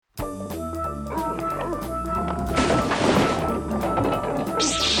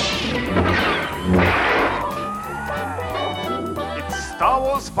Star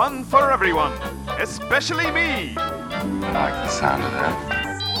Wars fun for everyone, especially me. I like the sound of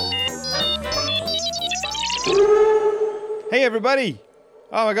that. Hey everybody!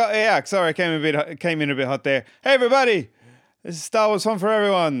 Oh my god, yeah, sorry, I came in a bit hot there. Hey everybody! This is Star Wars fun for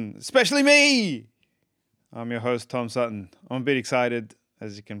everyone, especially me! I'm your host, Tom Sutton. I'm a bit excited,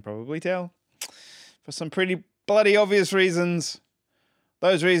 as you can probably tell, for some pretty bloody obvious reasons.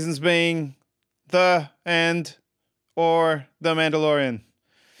 Those reasons being The Mandalorian.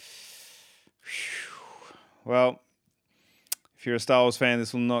 Well, if you're a Star Wars fan,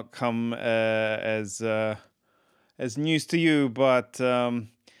 this will not come as news to you, but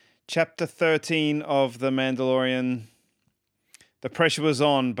Chapter 13 of The Mandalorian, the pressure was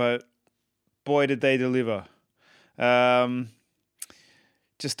on, but boy did they deliver.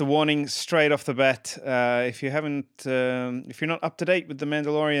 Just a warning straight off the bat, if you're not up to date with The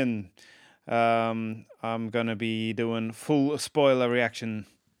Mandalorian, I'm going to be doing full spoiler reaction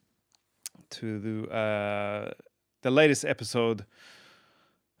to the latest episode,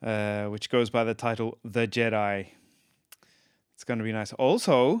 which goes by the title The Jedi. It's going to be nice.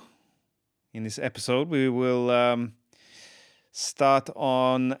 Also, in this episode, we will start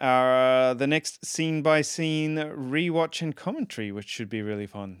on the next scene-by-scene rewatch and commentary, which should be really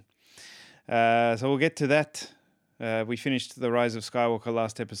fun. So we'll get to that. We finished The Rise of Skywalker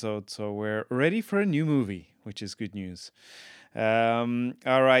last episode, so we're ready for a new movie, which is good news. All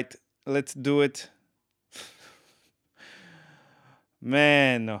right, let's do it.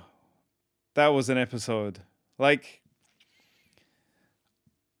 Man, that was an episode.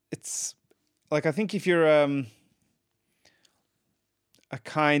 It's like, I think if you're a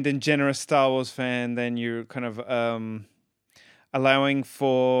kind and generous Star Wars fan, then you're kind of allowing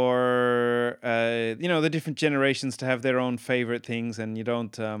for the different generations to have their own favorite things, and you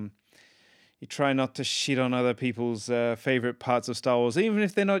don't you try not to shit on other people's favorite parts of Star Wars, even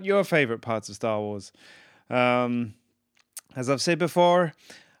if they're not your favorite parts of Star Wars. As I've said before,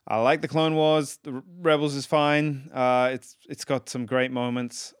 I like the Clone Wars. The Rebels is fine. It's got some great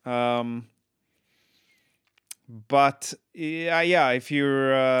moments. But yeah, if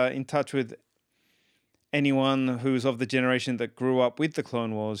you're in touch with anyone who's of the generation that grew up with the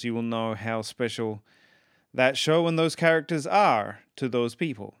Clone Wars, you will know how special that show and those characters are to those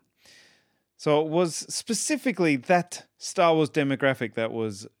people. So it was specifically that Star Wars demographic that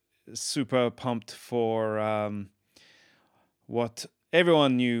was super pumped for what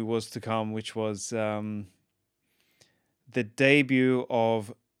everyone knew was to come, which was the debut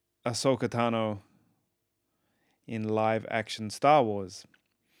of Ahsoka Tano in live-action Star Wars.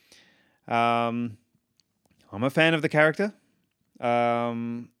 I'm a fan of the character. I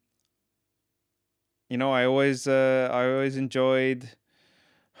always enjoyed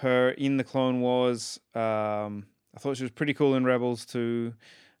her in the Clone Wars. I thought she was pretty cool in Rebels too.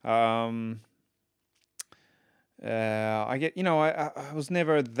 I was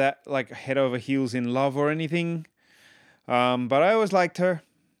never that like head over heels in love or anything, but I always liked her.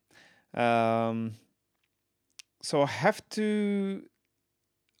 So I have to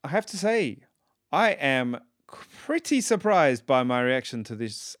say, I am pretty surprised by my reaction to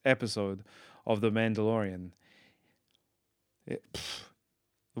this episode of The Mandalorian. The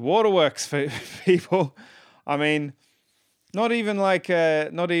waterworks for people. I mean, not even the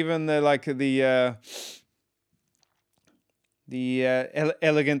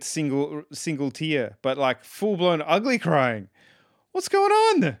elegant single tear, but like full blown ugly crying. What's going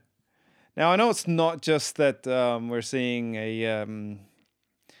on? Now I know it's not just that we're seeing a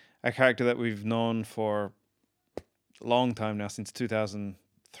character that we've known for a long time now, since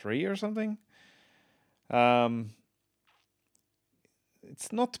 2003 or something.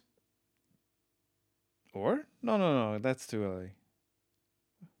 It's not, or no, that's too early.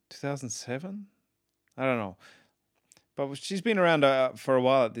 2007? I don't know. But she's been around for a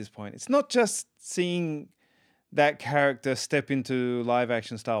while at this point. It's not just seeing that character step into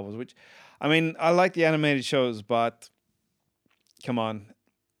live-action Star Wars, which, I mean, I like the animated shows, but come on.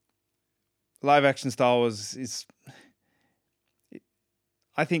 Live-action Star Wars is...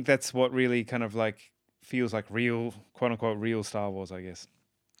 I think that's what really kind of like feels like real, quote-unquote, real Star Wars, I guess.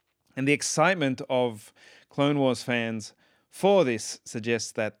 And the excitement of Clone Wars fans for this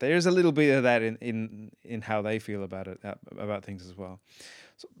suggests that there's a little bit of that in how they feel about it, about things as well.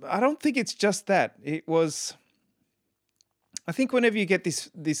 So I don't think it's just that. It was... I think whenever you get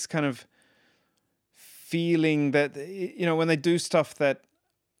this kind of feeling that, when they do stuff that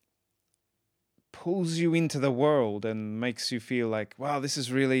pulls you into the world and makes you feel like, wow, this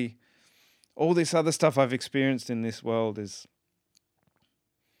is really... all this other stuff I've experienced in this world it's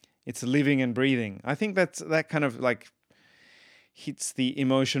living and breathing. I think that kind of like hits the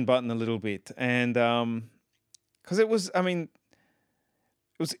emotion button a little bit, and because it was, I mean,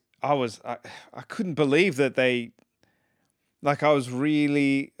 it was, I couldn't believe that they, like, I was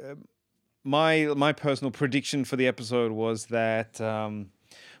really, my personal prediction for the episode was that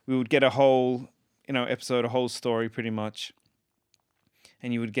we would get a whole, episode, a whole story pretty much,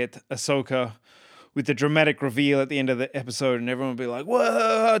 and you would get Ahsoka with the dramatic reveal at the end of the episode, and everyone would be like,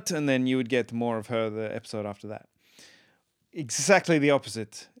 "What?" And then you would get more of her the episode after that. Exactly the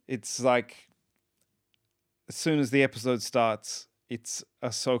opposite. It's like, as soon as the episode starts, it's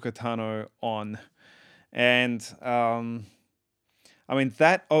Ahsoka Tano on. And, I mean,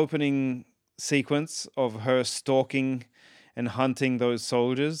 that opening sequence of her stalking and hunting those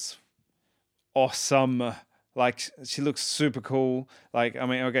soldiers, awesome. Like, she looks super cool. Like, I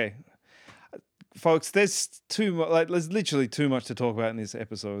mean, okay, folks, there's literally too much to talk about in this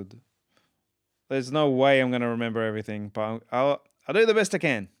episode. There's no way I'm going to remember everything, but I'll do the best I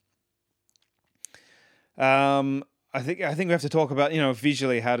can. I think we have to talk about,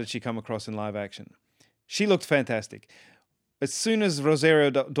 visually, how did she come across in live action? She looked fantastic. As soon as Rosario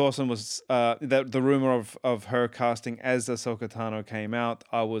Dawson was, the rumor of her casting as Ahsoka Tano came out,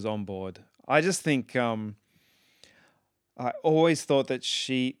 I was on board. I just think, I always thought that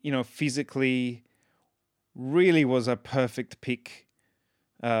she, physically really was a perfect pick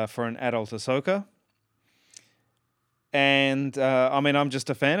for an adult Ahsoka. And, I mean, I'm just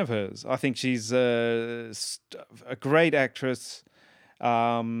a fan of hers. I think she's a great actress,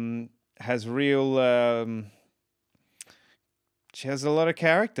 has real... she has a lot of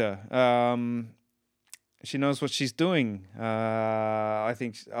character. She knows what she's doing. I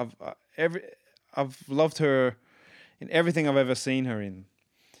think I've loved her in everything I've ever seen her in.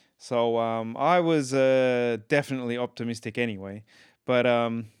 So I was definitely optimistic anyway. But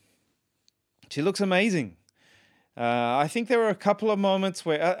she looks amazing. I think there were a couple of moments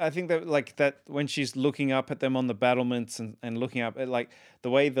where I think that, like, that when she's looking up at them on the battlements and looking up at, like, the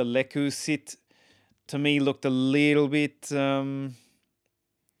way the Leku sit, to me looked a little bit like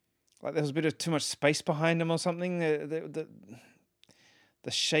there was a bit of too much space behind them or something. The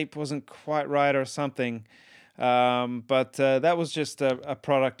shape wasn't quite right or something. But that was just a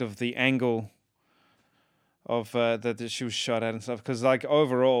product of the angle of that she was shot at and stuff. Because, like,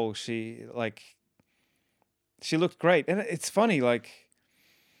 overall, she looked great. And it's funny, like,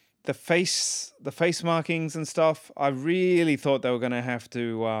 the face markings and stuff, I really thought they were going to have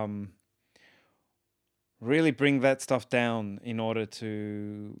to really bring that stuff down in order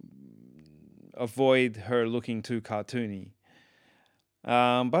to avoid her looking too cartoony.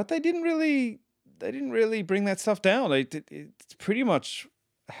 But they didn't really bring that stuff down. It's pretty much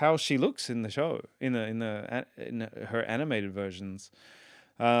how she looks in the show, in her animated versions.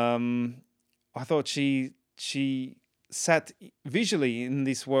 I thought she sat visually in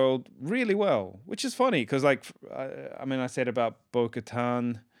this world really well, which is funny because, like, I mean, I said about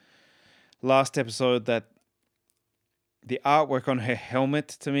Bo-Katan last episode that the artwork on her helmet,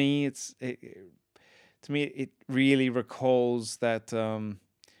 to me, it really recalls that.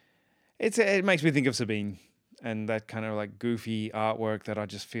 It makes me think of Sabine and that kind of, like, goofy artwork that I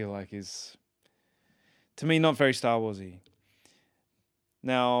just feel like is, to me, not very Star Warsy.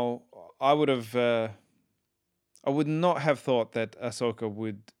 Now, I would not have thought that Ahsoka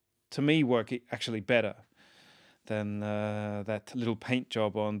would, to me, work actually better than that little paint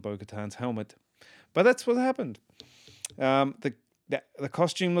job on Bo-Katan's helmet. But that's what happened. The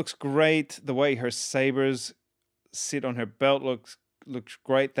costume looks great. The way her sabers sit on her belt looks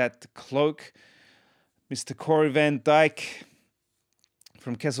great. That cloak, Mr. Corey Van Dyke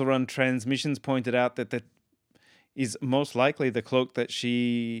from Kessel Run Transmissions pointed out that is most likely the cloak that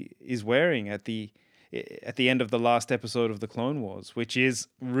she is wearing at the end of the last episode of the Clone Wars, which is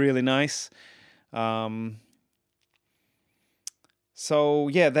really nice. So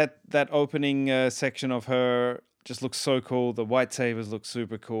yeah, that opening section of her just looks so cool. The white sabers look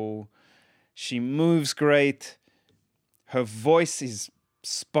super cool. She moves great. Her voice is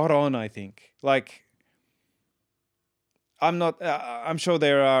spot on, I think. Like, I'm sure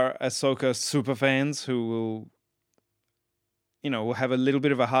there are Ahsoka super fans who will have a little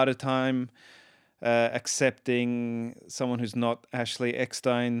bit of a harder time accepting someone who's not Ashley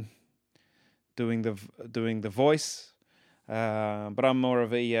Eckstein doing the voice. But I'm more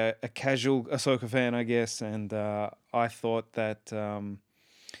of a casual Ahsoka fan, I guess, and I thought that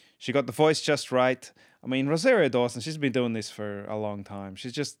she got the voice just right. I mean, Rosario Dawson, she's been doing this for a long time.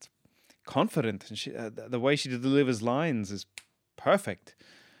 She's just confident, and the way she delivers lines is perfect.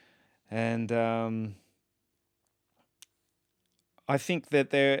 And I think that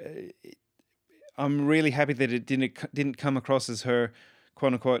I'm really happy that it didn't come across as her,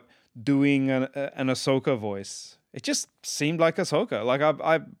 quote unquote, doing an Ahsoka voice. It just seemed like Ahsoka. Like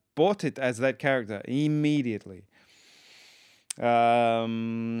I bought it as that character immediately.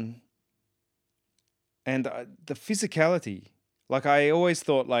 And the physicality, like I always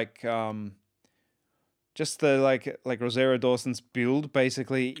thought, like just the like Rosario Dawson's build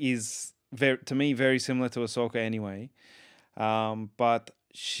basically is to me very similar to Ahsoka anyway. But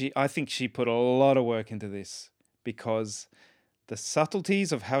I think she put a lot of work into this, because the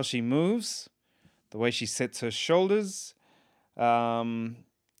subtleties of how she moves, the way she sets her shoulders, even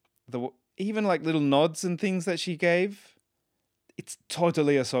like little nods and things that she gave, it's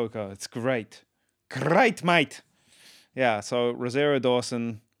totally Ahsoka. It's great. Great, mate. Yeah, so Rosario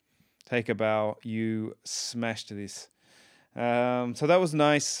Dawson, take a bow. You smashed this. So that was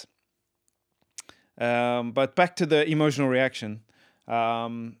nice. But back to the emotional reaction.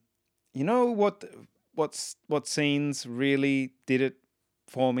 You know what scenes really did it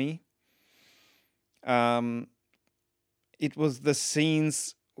for me? It was the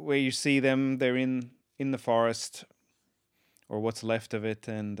scenes where you see them. They're in the forest, or what's left of it,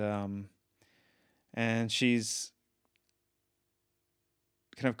 and she's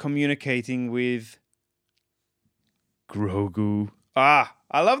kind of communicating with Grogu. Ah,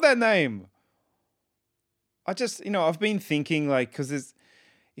 I love that name. I just, I've been thinking, like, because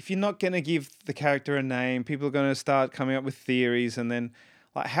if you're not going to give the character a name, people are going to start coming up with theories, and then,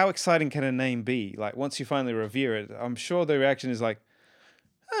 like, how exciting can a name be? Like, once you finally revere it, I'm sure the reaction is like,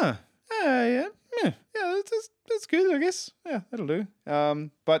 yeah, that's good, I guess. Yeah, that'll do.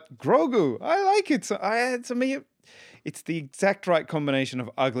 But Grogu, I like it. So to me, it's the exact right combination of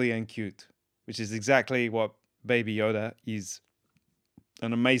ugly and cute, which is exactly what Baby Yoda is.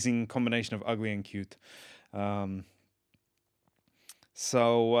 An amazing combination of ugly and cute. Yeah,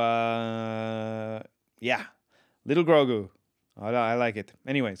 little Grogu. I like it.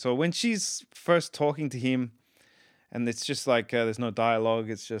 Anyway, so when she's first talking to him, and it's just like there's no dialogue,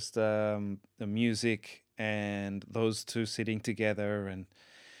 it's just the music and those two sitting together, and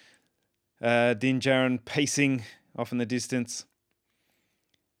Din Djarin pacing off in the distance.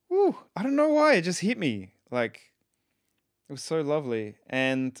 Woo, I don't know why, it just hit me. Like, it was so lovely.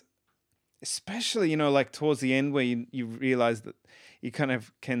 And especially, like towards the end where you realize that you kind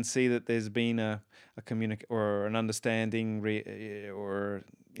of can see that there's been a or an understanding, or,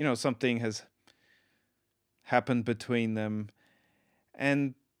 something has happened between them.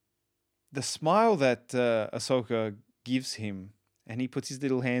 And the smile that Ahsoka gives him, and he puts his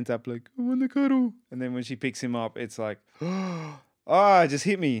little hands up like, I want to cuddle. And then when she picks him up, it's like, it just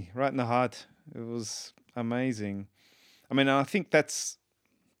hit me right in the heart. It was amazing. I mean, I think that's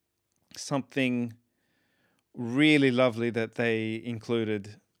something really lovely that they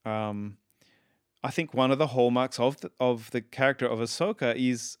included. I think one of the hallmarks of the character of Ahsoka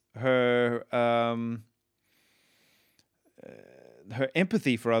is her her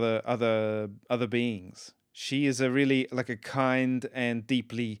empathy for other beings. She is a really like a kind and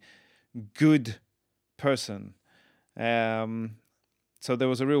deeply good person. So there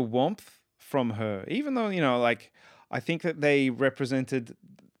was a real warmth from her, even though, like, I think that they represented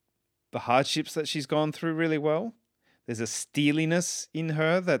the hardships that she's gone through really well. There's a steeliness in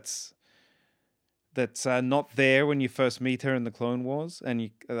her that's not there when you first meet her in the Clone Wars, and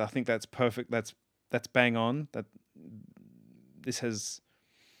I think that's perfect. That's bang on. That this has,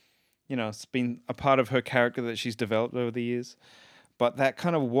 it's been a part of her character that she's developed over the years. But that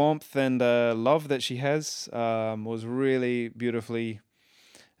kind of warmth and love that she has was really beautifully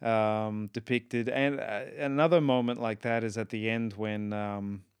depicted. And another moment like that is at the end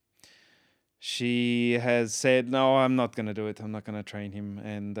when she has said, no, I'm not going to do it. I'm not going to train him.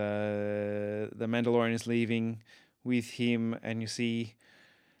 And the Mandalorian is leaving with him, and you see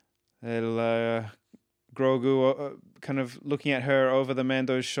little Grogu kind of looking at her over the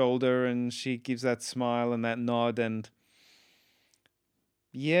Mando's shoulder, and she gives that smile and that nod. And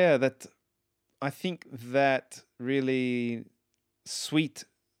yeah, I think that really sweet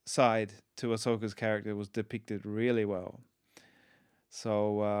side to Ahsoka's character was depicted really well.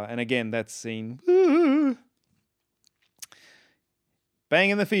 So, and again, that scene, bang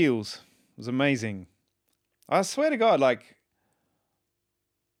in the feels, was amazing. I swear to God, like,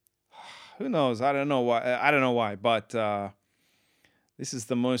 who knows? I don't know why, but this is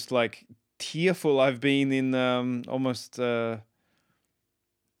the most like tearful I've been in almost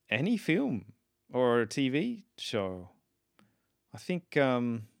any film or TV show. I think,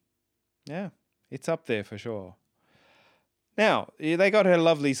 yeah, it's up there for sure. Now, they got her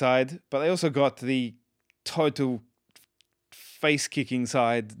lovely side, but they also got the total face kicking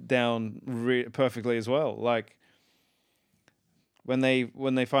side down perfectly as well. Like when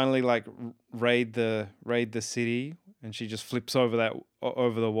they finally like raid the city and she just flips over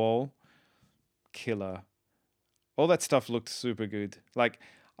the wall, killer. All that stuff looked super good. Like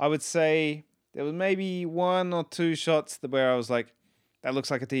I would say there was maybe 1 or 2 shots where I was like, that looks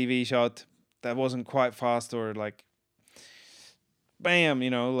like a TV shot. That wasn't quite fast or like bam,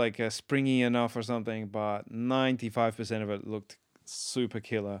 like springy enough or something, but 95% of it looked super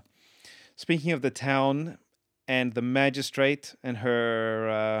killer. Speaking of the town and the magistrate and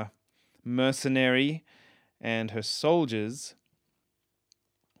her mercenary and her soldiers,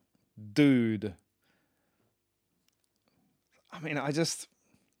 dude. I mean, I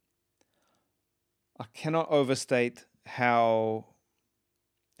cannot overstate how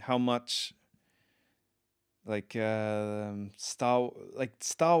much like Star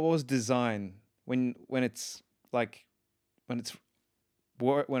Wars design when it's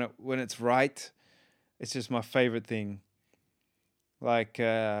right, it's just my favorite thing. Like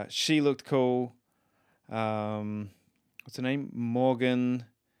she looked cool. What's her name? Morgan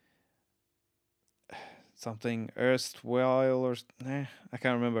something erstwhile or I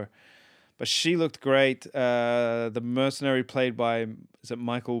can't remember. But she looked great. The mercenary played by, is it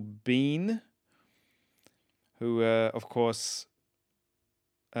Michael Biehn? Who, of course,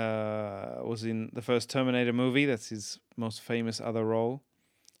 was in the first Terminator movie. That's his most famous other role.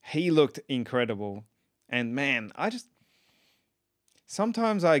 He looked incredible. And man,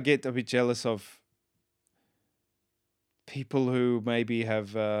 sometimes I get a bit jealous of people who maybe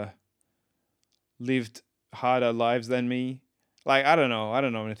have lived harder lives than me. Like, I don't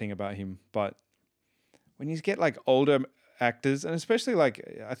know anything about him, but when you get like older actors, and especially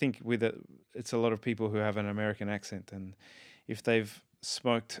like, I think with it, it's a lot of people who have an American accent, and if they've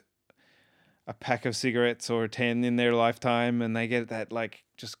smoked a pack of cigarettes or 10 in their lifetime and they get that like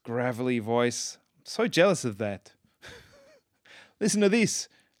just gravelly voice, I'm so jealous of that. Listen to this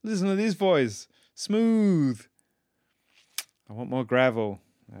voice, smooth. I want more gravel.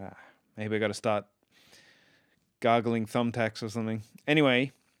 Maybe I got to start gargling thumbtacks or something.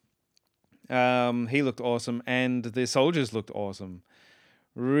 Anyway, he looked awesome, and the soldiers looked awesome.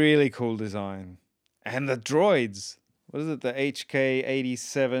 Really cool design. And the droids. What is it? The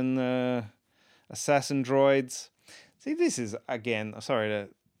HK-87 assassin droids. See, this is again. Sorry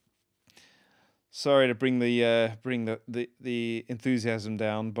to bring the enthusiasm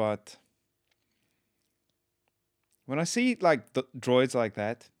down, but when I see like the droids like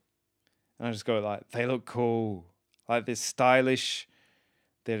that, and I just go like, they look cool. Like they're stylish,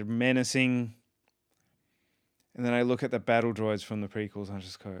 they're menacing. And then I look at the battle droids from the prequels and I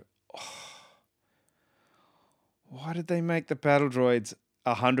just go, oh, why did they make the battle droids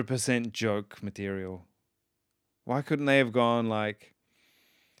 100% joke material? Why couldn't they have gone like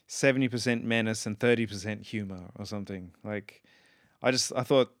 70% menace and 30% humor or something? Like, I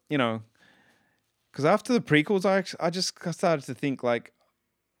thought, because after the prequels, I just started to think like,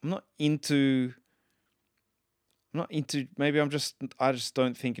 I'm not into, maybe I just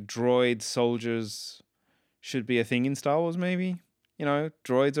don't think droid soldiers should be a thing in Star Wars, maybe.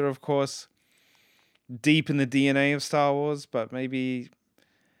 Droids are, of course, deep in the DNA of Star Wars, but maybe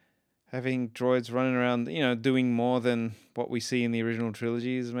having droids running around, doing more than what we see in the original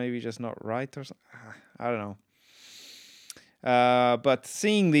trilogy is maybe just not right or something. I don't know. But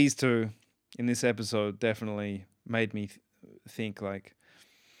seeing these two in this episode definitely made me think like,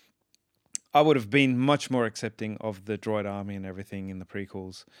 I would have been much more accepting of the droid army and everything in the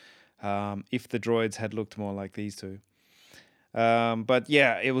prequels if the droids had looked more like these two. But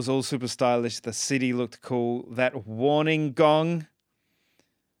yeah, it was all super stylish. The city looked cool. That warning gong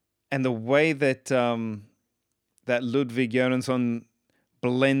and the way that that Ludwig Göransson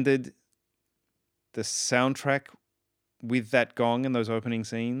blended the soundtrack with that gong and those opening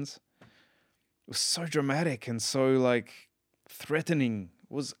scenes, it was so dramatic and so like threatening.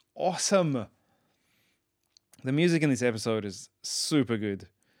 It was awesome. The music in this episode is super good.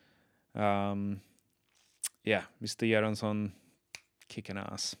 Mr. Göransson kicking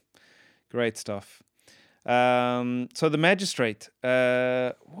ass. Great stuff. So the magistrate,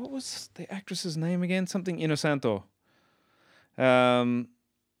 what was the actress's name again? Something Inosanto.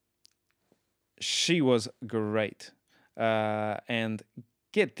 She was great. And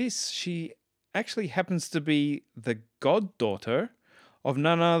get this, she actually happens to be the goddaughter of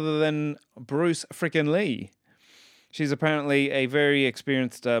none other than Bruce frickin' Lee. She's apparently a very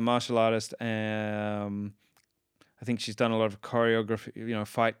experienced martial artist. I think she's done a lot of choreography,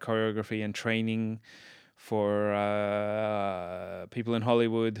 fight choreography and training for people in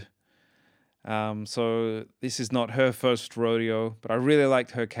Hollywood. So this is not her first rodeo, but I really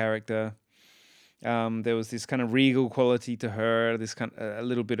liked her character. There was this kind of regal quality to her, this kind a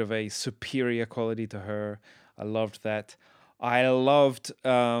little bit of a superior quality to her. I loved that. I loved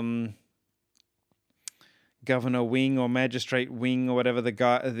Governor Wing or Magistrate Wing or whatever the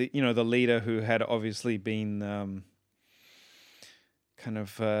guy, the leader who had obviously been kind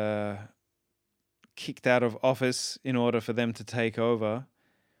of kicked out of office in order for them to take over.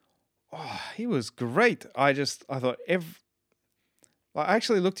 Oh, he was great. I thought I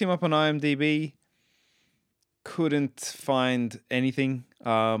actually looked him up on IMDb. Couldn't find anything.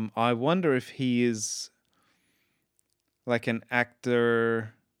 I wonder if he is like an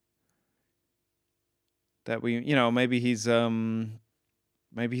actor that maybe he's a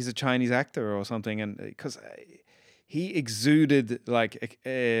Chinese actor or something, and because he exuded like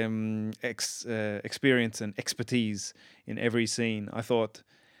experience and expertise in every scene. I thought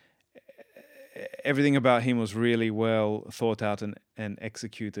everything about him was really well thought out and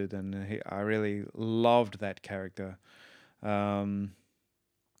executed, and I really loved that character.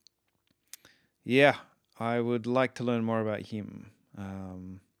 Yeah, I would like to learn more about him.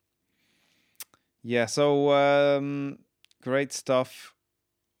 So great stuff.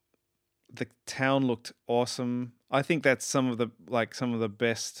 The town looked awesome. I think that's some of the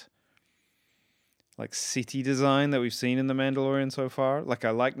best like city design that we've seen in The Mandalorian so far. Like,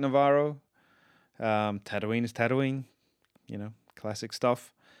 I like Navarro. Tatooine is Tatooine, classic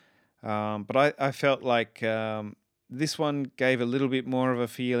stuff. But I felt like this one gave a little bit more of a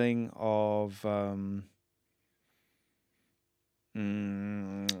feeling of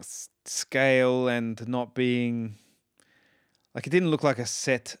scale, and not being like, it didn't look like a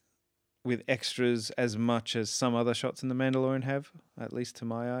set with extras as much as some other shots in The Mandalorian have, at least to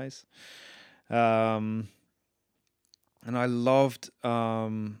my eyes. And I loved,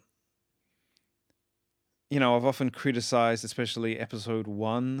 I've often criticized, especially episode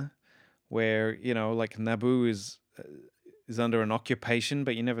 1, where, like Naboo is under an occupation,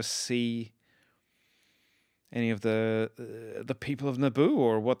 but you never see any of the people of Naboo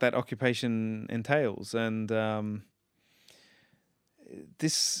or what that occupation entails. And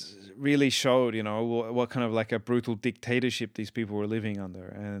this really showed, what kind of like a brutal dictatorship these people were living under.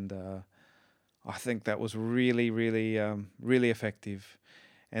 And I think that was really, really, really effective.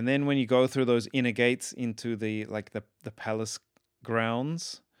 And then when you go through those inner gates into the palace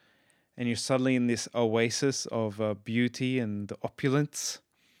grounds, and you're suddenly in this oasis of beauty and opulence,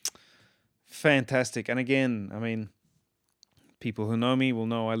 fantastic. And again, I mean, people who know me will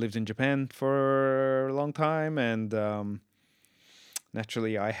know I lived in Japan for a long time, and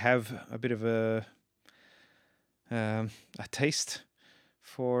naturally I have a bit of a taste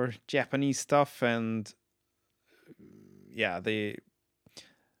for Japanese stuff, and yeah, the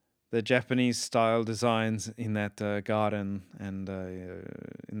Japanese style designs in that garden and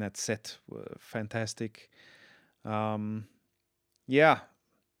in that set were fantastic. Yeah,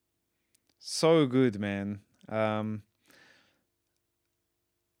 so good, man. I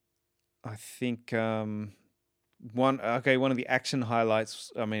think one of the action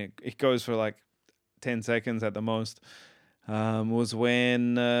highlights, I mean, it goes for like 10 seconds at the most, was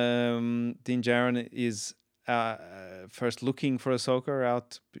when Din Djarin is first looking for Ahsoka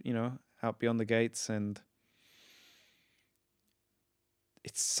out beyond the gates, and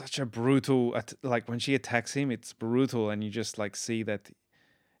it's such a brutal, like when she attacks him, it's brutal, and you just like see that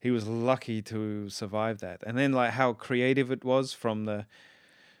he was lucky to survive that. And then like how creative it was from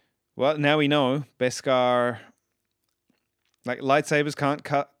well, now we know Beskar, like lightsabers can't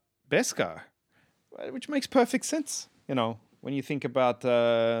cut Beskar, which makes perfect sense, when you think about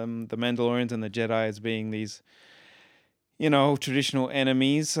the Mandalorians and the Jedi as being these, traditional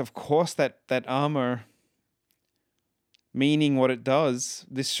enemies. Of course, that armor meaning what it does,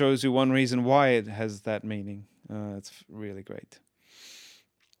 this shows you one reason why it has that meaning. It's really great.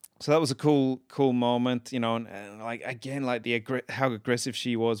 So that was a cool moment, and like again, like how aggressive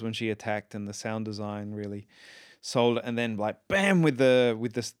she was when she attacked, and the sound design really sold it. And then like bam with the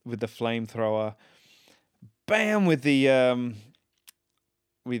flamethrower, bam with the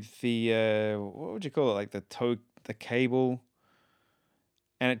what would you call it, like the cable,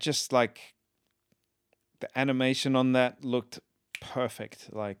 and it just like the animation on that looked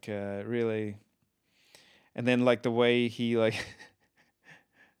perfect, like really. And then like the way he like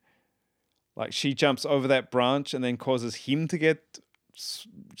like she jumps over that branch and then causes him to get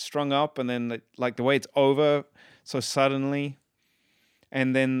strung up, and then like the way it's over so suddenly,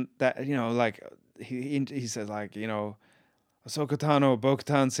 and then that like he says like Ahsoka Tano,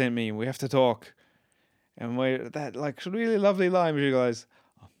 Bo-Katan sent me, we have to talk, and that like really lovely line where you guys,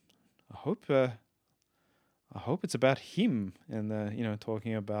 hope it's about him and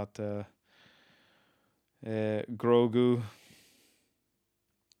talking about Grogu.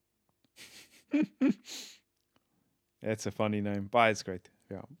 It's a funny name, but it's great.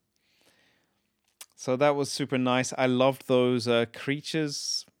 Yeah. So that was super nice. I loved those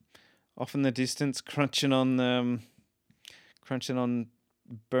creatures off in the distance, crunching on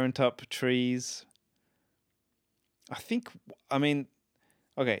burnt up trees.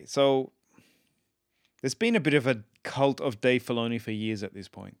 Okay, so there's been a bit of a cult of Dave Filoni for years at this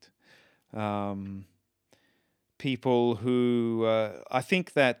point. People who I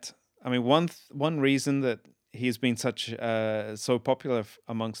think that one reason that he's been so popular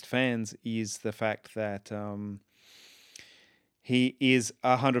amongst fans is the fact that he is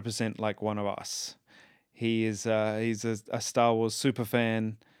 100% like one of us. He's a Star Wars super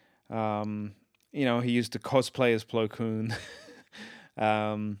fan. He used to cosplay as Plo Koon.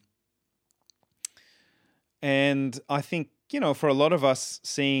 And I think, for a lot of us,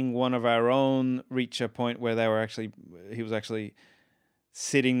 seeing one of our own reach a point where he was actually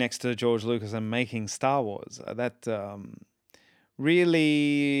sitting next to George Lucas and making Star Wars, that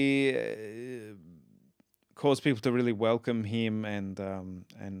really caused people to really welcome him and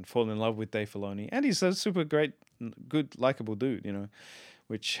fall in love with Dave Filoni. And he's a super great, good, likable dude,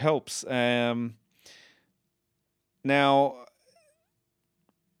 which helps. Now,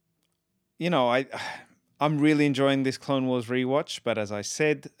 I'm really enjoying this Clone Wars rewatch, but as I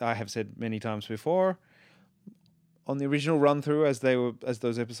have said many times before, on the original run through as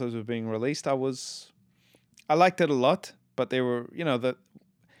those episodes were being released, I liked it a lot, but they were,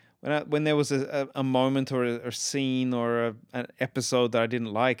 when there was a moment or a scene or an episode that I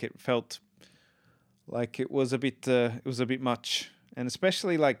didn't like, it felt like it was a bit much, and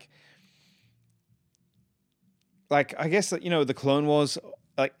especially like I guess that, the Clone Wars,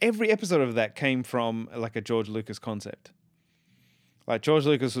 like every episode of that came from like a George Lucas concept. Like George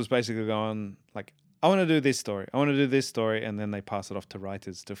Lucas was basically going like, I want to do this story, and then they pass it off to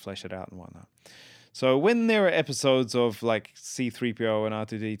writers to flesh it out and whatnot. So when there are episodes of like C-3PO and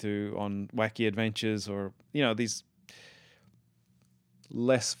R2-D2 on wacky adventures, or these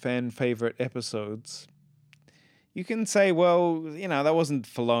less fan favorite episodes, you can say, well, that wasn't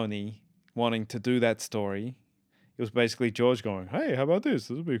Filoni wanting to do that story. It was basically George going, hey, how about this?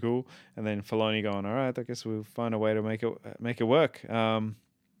 This would be cool. And then Filoni going, all right, I guess we'll find a way to make it work.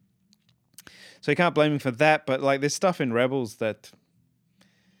 So you can't blame him for that. But like, there's stuff in Rebels that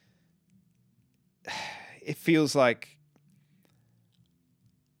it feels like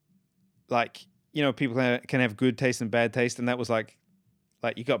people can have good taste and bad taste, and that was like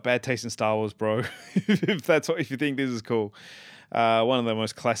you got bad taste in Star Wars, bro. if you think this is cool. One of the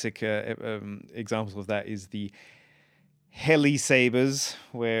most classic examples of that is the heli sabers,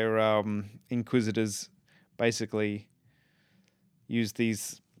 where Inquisitors basically use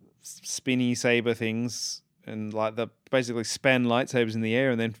these spinny saber things and like basically span lightsabers in the air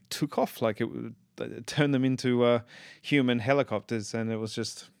and then took off like it would turn them into human helicopters, and it was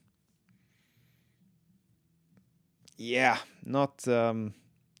just not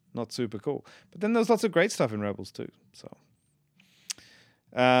super cool. But then there's lots of great stuff in Rebels too. So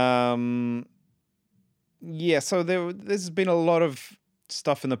so there's been a lot of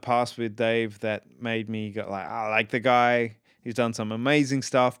stuff in the past with Dave that made me go like, I like the guy. He's done some amazing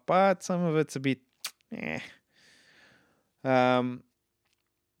stuff, but some of it's a bit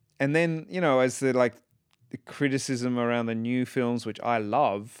and then, as the criticism around the new films, which I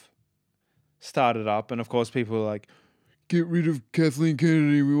love, started up, and of course people were like, get rid of Kathleen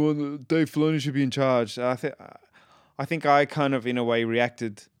Kennedy, we want Dave Filoni should be in charge. I think I kind of in a way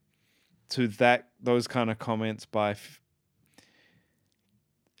reacted to those kind of comments by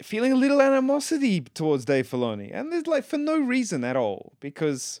feeling a little animosity towards Dave Filoni, and there's for no reason at all,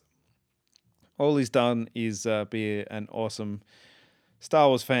 because all he's done is be an awesome Star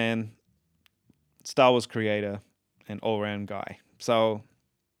Wars fan, Star Wars creator, and all-round guy. So,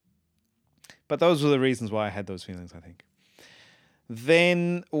 but those were the reasons why I had those feelings, I think.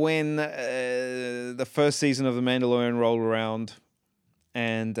 Then when the first season of The Mandalorian rolled around,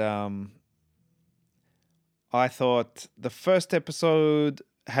 and I thought the first episode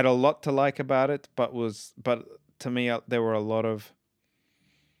had a lot to like about it, but to me there were a lot of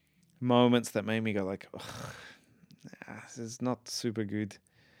moments that made me go like, this is not super good.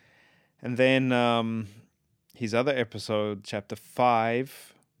 And then his other episode, Chapter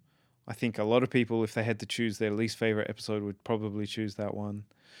 5, I think a lot of people, if they had to choose their least favorite episode, would probably choose that one.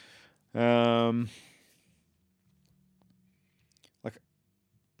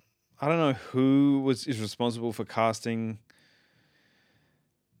 I don't know who is responsible for casting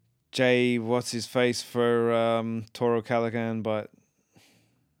Jay, what's his face for Toro Caligan, but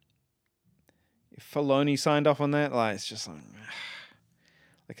if Filoni signed off on that, like it's just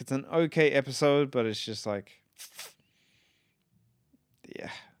like it's an okay episode, but it's just like,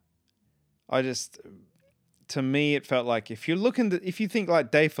 yeah. To me, it felt like if you think like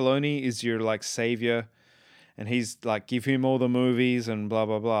Dave Filoni is your like savior, and he's like give him all the movies and blah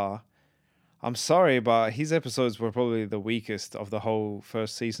blah blah. I'm sorry, but his episodes were probably the weakest of the whole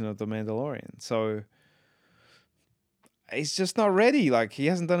first season of The Mandalorian. So he's just not ready. Like he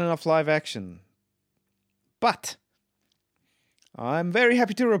hasn't done enough live action. But I'm very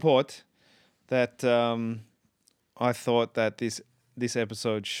happy to report that I thought that this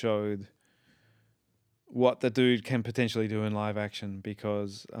episode showed what the dude can potentially do in live action,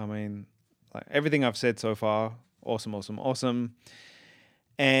 because I mean, like everything I've said so far, awesome.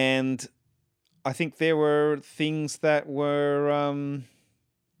 And I think there were things that were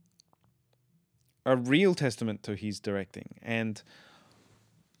a real testament to his directing. And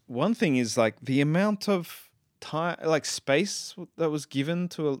one thing is like the amount of time, like space that was given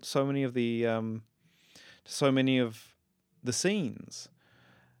to so many of the scenes.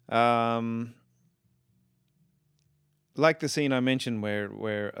 Like the scene I mentioned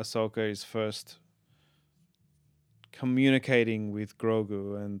where Ahsoka is first communicating with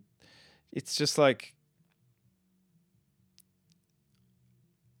Grogu, and it's just like,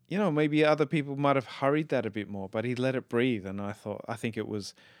 you know, maybe other people might have hurried that a bit more, but he let it breathe, and I think it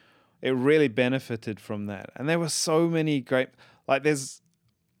really benefited from that. And there were so many great, like there's,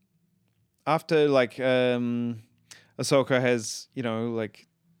 after like Ahsoka has, you know, like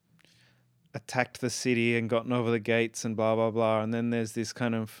attacked the city and gotten over the gates and blah blah blah, and then there's this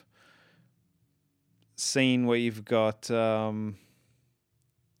kind of scene where you've got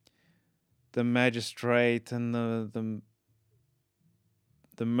the magistrate and the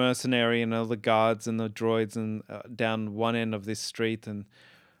mercenary and all the guards and the droids and down one end of this street, and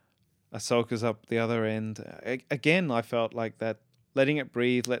Ahsoka's up the other end. Again, I felt like that, letting it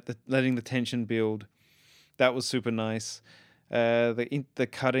breathe, letting the tension build. That was super nice. The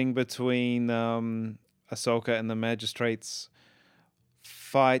cutting between Ahsoka and the magistrate's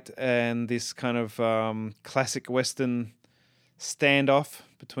fight, and this kind of classic Western standoff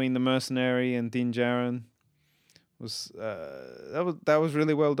between the mercenary and Din Djarin was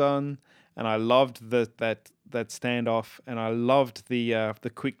really well done, and I loved that standoff, and I loved the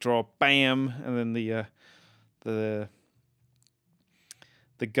quick draw, bam, and then the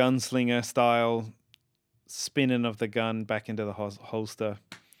gunslinger style spinning of the gun back into the holster.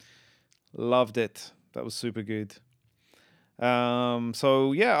 Loved it. That was super good.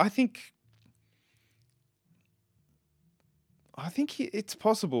 So yeah, I think it's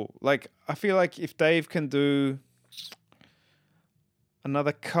possible. Like, I feel like if Dave can do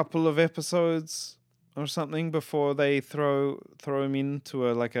another couple of episodes or something before they throw him into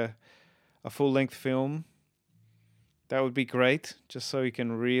a full length film, that would be great, just so he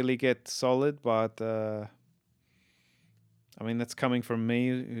can really get solid. But I mean, that's coming from me,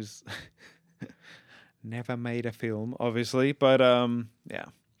 who's never made a film, obviously. But yeah,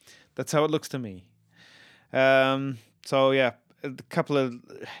 that's how it looks to me. So yeah, a couple of,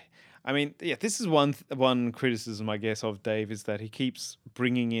 I mean, yeah, this is one criticism, I guess, of Dave, is that he keeps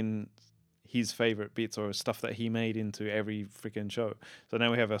bringing in his favorite bits or stuff that he made into every freaking show. So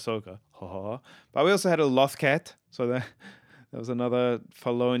now we have Ahsoka, but we also had a Lothcat, so that was another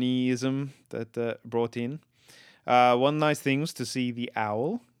Filoni-ism that brought in. One nice thing was to see the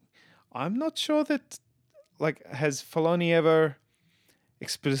owl. I'm not sure that, like, has Filoni ever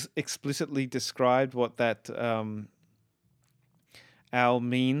explicitly described what that owl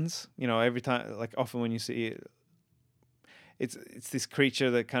means? You know, every time, like, often when you see it, it's this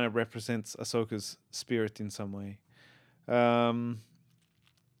creature that kind of represents Ahsoka's spirit in some way.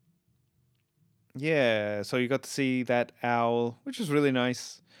 Yeah, so you got to see that owl, which was really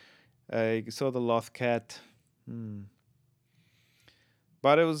nice. You saw the Lothcat.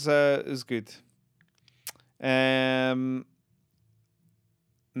 But it was good. Now,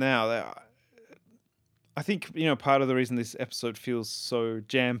 I think, you know, part of the reason this episode feels so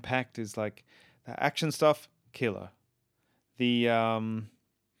jam-packed is like the action stuff, killer. The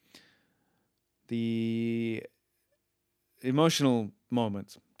emotional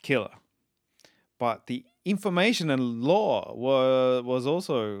moments, killer. But the information and lore was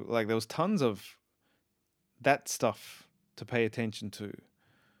also, like, there was tons of that stuff to pay attention to.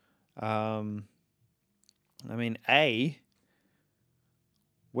 I mean,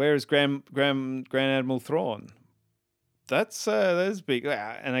 where is Grand Admiral Thrawn? That's big.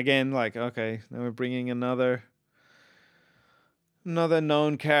 And again, like, okay, now we're bringing another another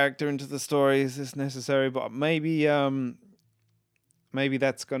known character into the story is this necessary, but maybe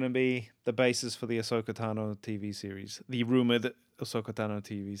that's going to be the basis for the Ahsoka Tano TV series, the rumored Ahsoka Tano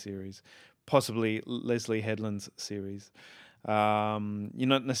TV series, possibly Leslie Headland's series. You're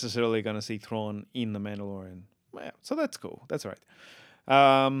not necessarily going to see Thrawn in The Mandalorian. Yeah, so that's cool. That's right.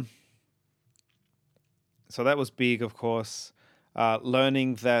 So that was big, of course.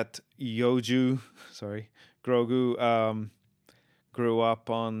 Learning that Grogu, grew up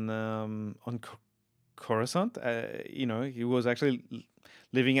on Coruscant. He was actually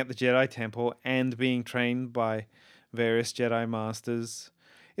living at the Jedi Temple and being trained by various Jedi masters.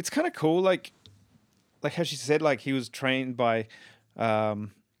 It's kind of cool, like how she said, like he was trained by a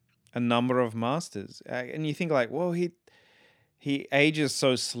number of masters, and you think like, well, he ages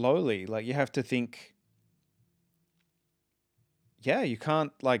so slowly. Like you have to think, yeah, you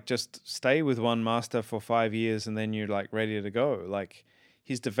can't like just stay with one master for 5 years and then you're like ready to go. Like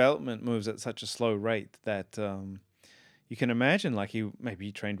his development moves at such a slow rate that you can imagine like he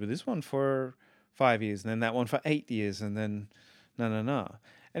maybe trained with this one for 5 years and then that one for 8 years and then no.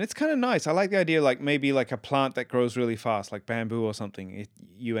 And it's kind of nice. I like the idea like maybe like a plant that grows really fast, like bamboo or something.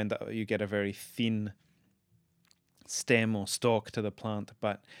 You get a very thin stem or stalk to the plant,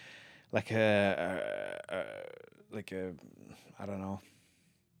 but like a I don't know,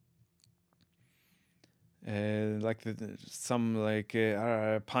 like some like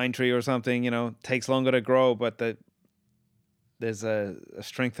a pine tree or something. Takes longer to grow, but there's a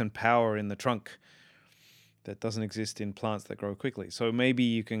strength and power in the trunk that doesn't exist in plants that grow quickly. So maybe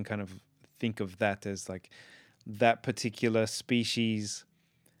you can kind of think of that as like that particular species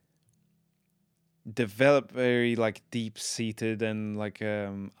develop very like deep-seated and like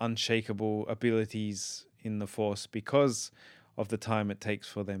unshakable abilities in the Force because of the time it takes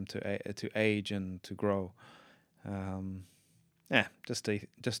for them to age and to grow. Just a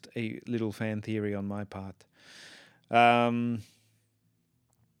little fan theory on my part.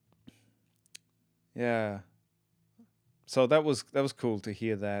 Yeah. So that was cool to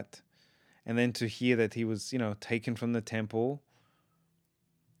hear that, and then to hear that he was taken from the temple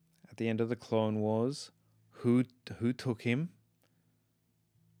at the end of the Clone Wars. Who took him?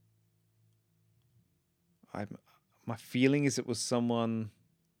 My feeling is it was someone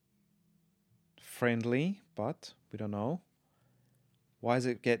friendly, but we don't know. Why does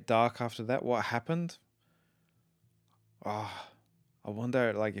it get dark after that? What happened? I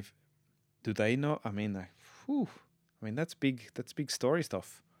wonder. Like, do they know? I mean, that's big. That's big story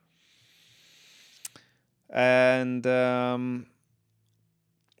stuff. And the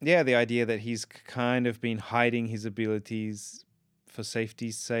idea that he's kind of been hiding his abilities for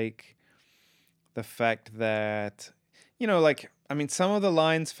safety's sake. The fact that, some of the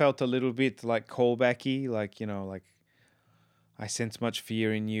lines felt a little bit like callbacky, like, like I sense much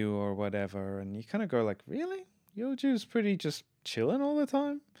fear in you or whatever. And you kind of go like, really? Yoju's pretty just chilling all the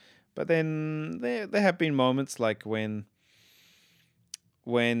time? But then there have been moments like when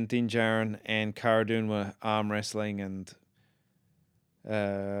Din Djarin and Cara Dune were arm wrestling and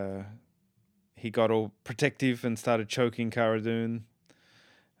he got all protective and started choking Cara Dune.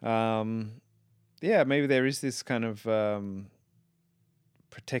 Maybe there is this kind of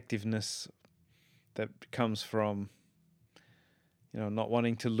protectiveness that comes from, not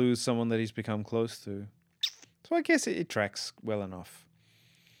wanting to lose someone that he's become close to. So I guess it tracks well enough.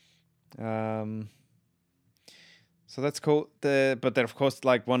 So that's cool. But then, of course,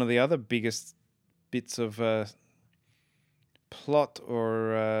 like one of the other biggest bits of plot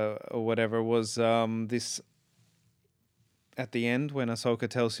or whatever was this at the end when Ahsoka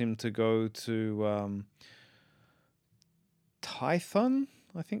tells him to go to Tython,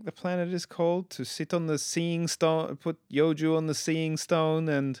 I think the planet is called, to sit on the Seeing Stone, put Yoju on the Seeing Stone.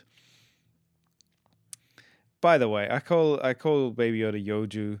 And by the way, I call Baby Yoda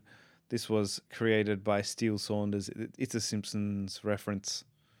Yoju. This was created by Steele Saunders. It's a Simpsons reference.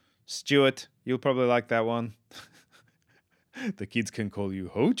 Stuart, you'll probably like that one. The kids can call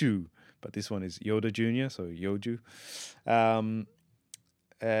you Hoju, but this one is Yoda Jr., so Yoju.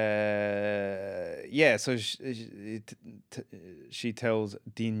 So she tells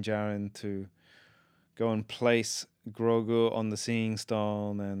Din Djarin to go and place Grogu on the Seeing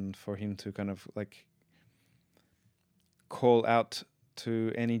Stone and for him to kind of like call out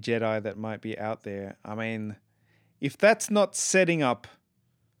to any Jedi that might be out there. I mean, if that's not setting up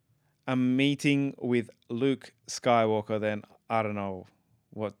a meeting with Luke Skywalker, then I don't know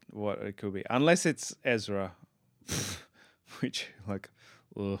what it could be. Unless it's Ezra, which like,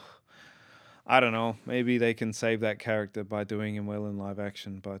 ugh. I don't know. Maybe they can save that character by doing him well in live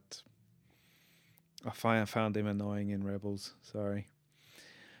action, but I found him annoying in Rebels. Sorry.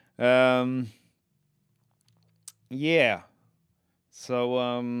 Um, yeah. So,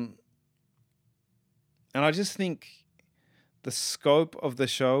 and I just think the scope of the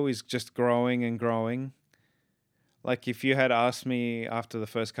show is just growing and growing. Like, if you had asked me after the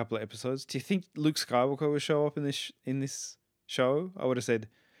first couple of episodes, do you think Luke Skywalker will show up in this show? I would have said,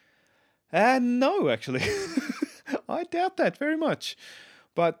 no, actually. I doubt that very much.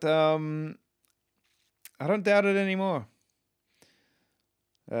 But I don't doubt it anymore.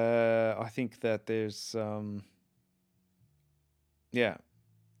 I think that there's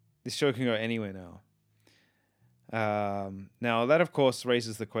this show can go anywhere now. Now that of course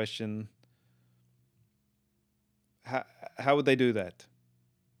raises the question: how would they do that?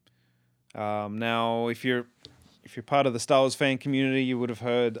 Now, if you're part of the Star Wars fan community, you would have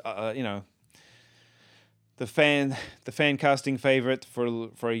heard, the fan casting favorite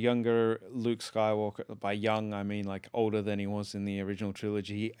for a younger Luke Skywalker. By young, I mean like older than he was in the original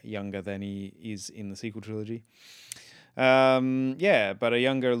trilogy, younger than he is in the sequel trilogy. But a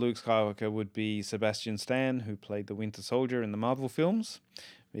younger Luke Skywalker would be Sebastian Stan, who played the Winter Soldier in the Marvel films,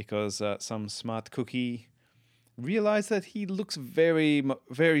 because some smart cookie realized that he looks very,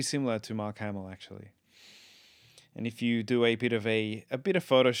 very similar to Mark Hamill, actually. And if you do a bit of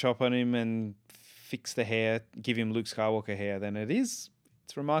Photoshop on him and fix the hair, give him Luke Skywalker hair, then it's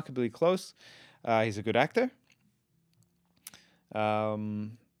remarkably close. He's a good actor.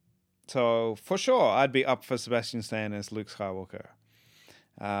 So for sure, I'd be up for Sebastian Stan as Luke Skywalker.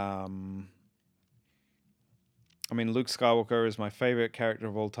 I mean, Luke Skywalker is my favorite character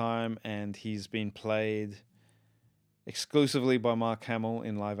of all time, and he's been played exclusively by Mark Hamill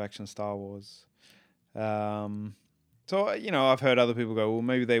in live-action Star Wars. So, I've heard other people go, well,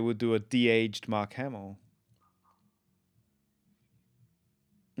 maybe they would do a de-aged Mark Hamill.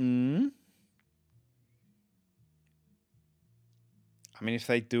 I mean, if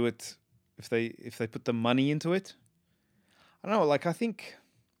they do it, if they put the money into it, I don't know. Like, I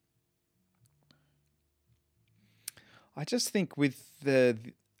just think with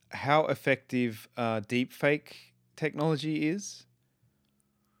how effective deepfake technology is,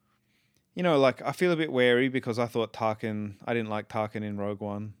 like, I feel a bit wary because I didn't like Tarkin in Rogue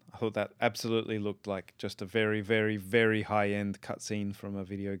One. I thought that absolutely looked like just a very, very, very high-end cutscene from a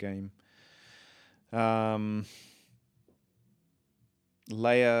video game.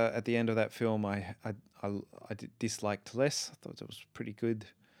 Leia at the end of that film, I disliked less. I thought it was pretty good,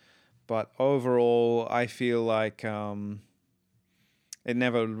 but overall, I feel like it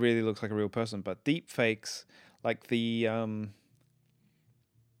never really looks like a real person. But deep fakes, like the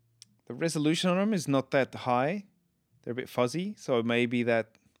resolution on them is not that high; they're a bit fuzzy, so maybe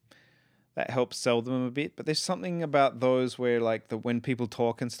that helps sell them a bit. But there's something about those where, like, when people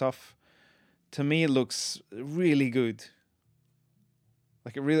talk and stuff, to me it looks really good.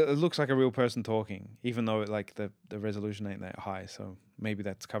 Like, it looks like a real person talking, even though the resolution ain't that high. So maybe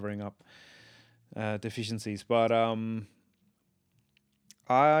that's covering up deficiencies. But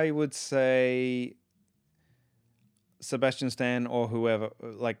I would say Sebastian Stan or whoever,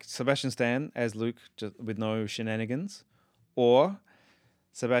 like Sebastian Stan as Luke, just with no shenanigans, or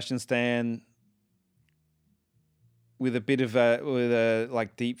Sebastian Stan with a bit of a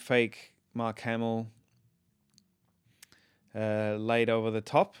like deep fake Mark Hamill. Laid over the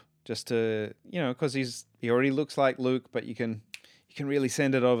top, just to, because he already looks like Luke, but you can really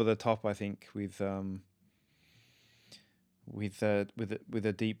send it over the top, I think, with a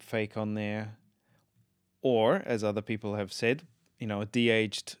deep fake on there, or as other people have said, a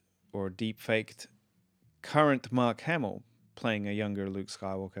de-aged or deep faked current Mark Hamill playing a younger Luke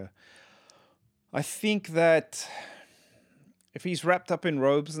Skywalker. I think that if he's wrapped up in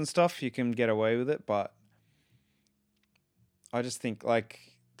robes and stuff, you can get away with it, but I just think, like,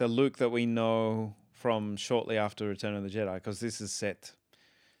 the Luke that we know from shortly after Return of the Jedi, because this is set,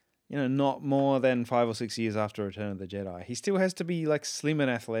 not more than 5 or 6 years after Return of the Jedi. He still has to be, like, slim and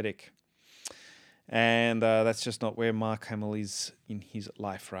athletic. And that's just not where Mark Hamill is in his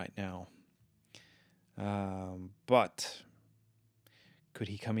life right now. But could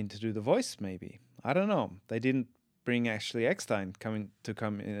he come in to do the voice, maybe? I don't know. They didn't bring Ashley Eckstein to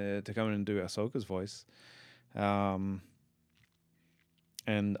come in and do Ahsoka's voice.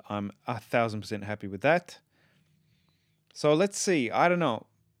 And I'm 1,000% happy with that. So let's see. I don't know.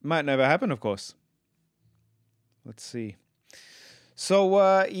 Might never happen, of course. Let's see.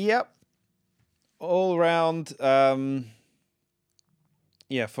 So, yep. All round, for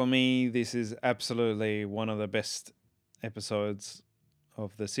me, this is absolutely one of the best episodes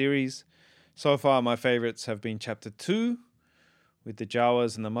of the series. So far, my favorites have been Chapter 2 with the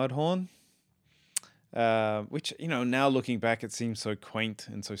Jawas and the Mudhorn. which, now looking back, it seems so quaint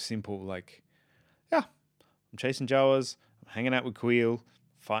and so simple. Like, yeah, I'm chasing Jawas, I'm hanging out with Queel,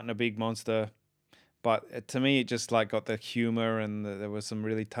 fighting a big monster. But to me, it just like got the humor, and there were some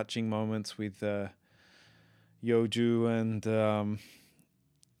really touching moments with Yoju, and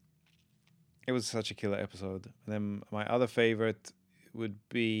it was such a killer episode. And then my other favorite would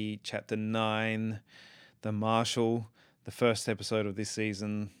be Chapter 9, The Marshal, the first episode of this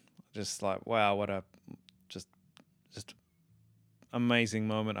season. Just like, wow, what a just amazing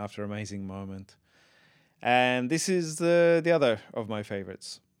moment after amazing moment. And this is the other of my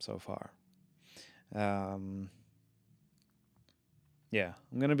favorites so far. Yeah,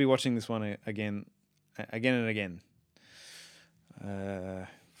 I'm going to be watching this one again and again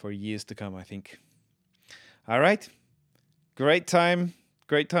for years to come, I think. All right. Great times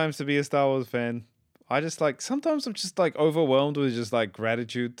to be a Star Wars fan. I just like, sometimes I'm just like overwhelmed with just like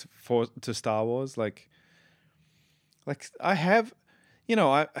gratitude to Star Wars. Like I have,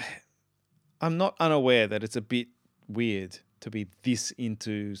 I'm not unaware that it's a bit weird to be this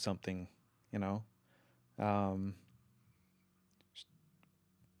into something,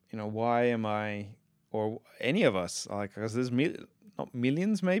 why am I, or any of us, like, because there's not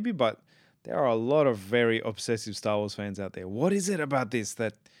millions maybe, but there are a lot of very obsessive Star Wars fans out there. What is it about this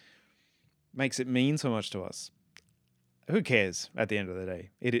that makes it mean so much to us? Who cares at the end of the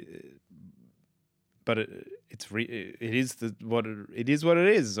day? It is what it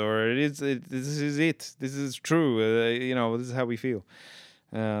is, or this is it. This is true. This is how we feel.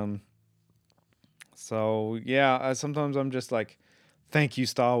 So yeah, sometimes I'm just like, thank you,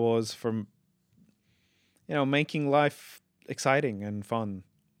 Star Wars, for making life exciting and fun.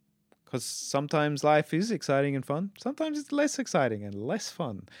 Because sometimes life is exciting and fun. Sometimes it's less exciting and less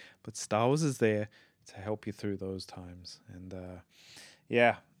fun. But Star Wars is there to help you through those times. And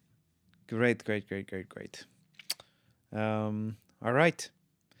yeah, great. All right.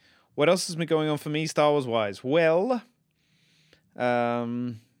 What else has been going on for me, Star Wars wise? Well,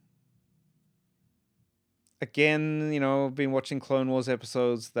 again, I've been watching Clone Wars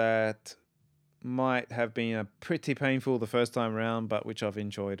episodes that might have been pretty painful the first time around, but which I've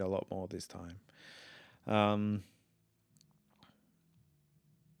enjoyed a lot more this time.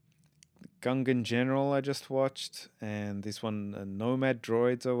 Gungan General I just watched, and this one, Nomad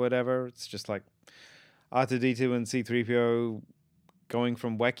Droids or whatever. It's just like R2-D2 and C-3PO going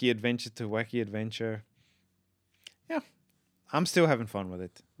from wacky adventure to wacky adventure. Yeah, I'm still having fun with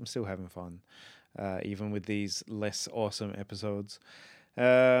it. I'm still having fun, even with these less awesome episodes.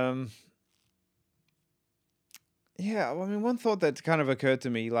 Yeah, I mean, one thought that kind of occurred to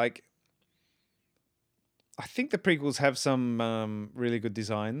me, like, I think the prequels have some really good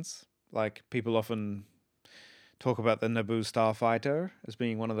designs. Like, people often talk about the Naboo Starfighter as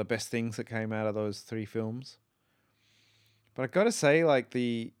being one of the best things that came out of those 3 films. But I gotta say, like,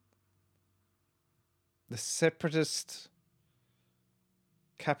 the Separatist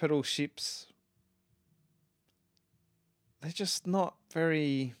capital ships, they're just not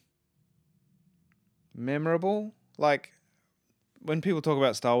very memorable. Like, when people talk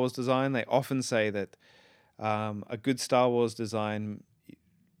about Star Wars design, they often say that a good Star Wars design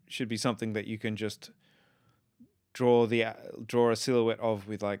should be something that you can just draw a silhouette of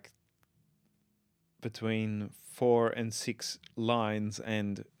with like between 4 and 6 lines,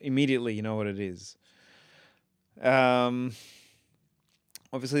 and immediately you know what it is. Obviously,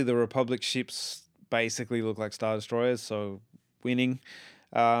 the Republic ships basically look like Star Destroyers, so winning.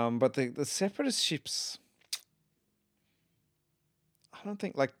 But the Separatist ships, I don't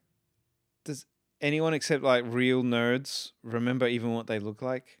think, like, does anyone except like real nerds remember even what they look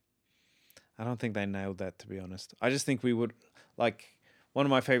like? I don't think they nailed that, to be honest. I just think we would, like, one of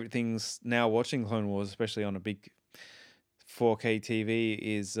my favorite things now watching Clone Wars, especially on a big 4K TV,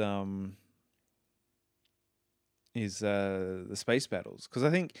 is the space battles. Because I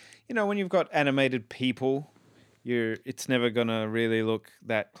think, when you've got animated people, it's never gonna really look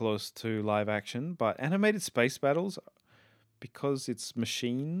that close to live action. But animated space battles, because it's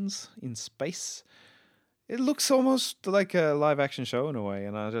machines in space, it looks almost like a live action show in a way.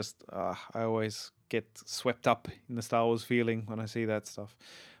 And I always get swept up in the Star Wars feeling when I see that stuff.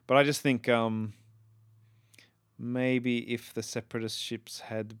 But I just think maybe if the Separatist ships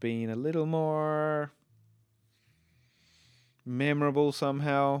had been a little more memorable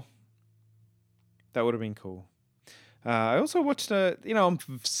somehow, that would have been cool. I also watched I'm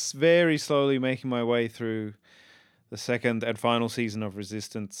very slowly making my way through the second and final season of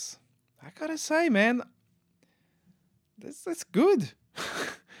Resistance. I gotta say, man, that's good.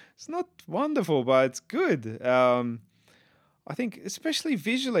 It's not wonderful, but it's good. I think, especially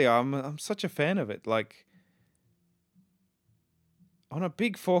visually, I'm such a fan of it. Like on a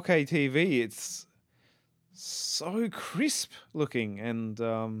big 4K TV, it's so crisp looking, and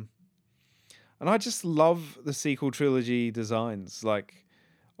I just love the sequel trilogy designs, like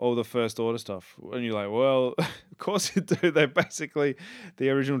all the First Order stuff. And you're like, well, of course you do. They're basically the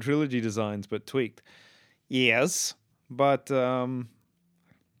original trilogy designs, but tweaked. Yes, but they're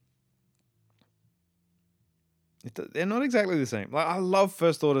not exactly the same. Like I love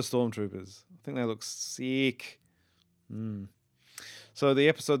First Order Stormtroopers. I think they look sick. So the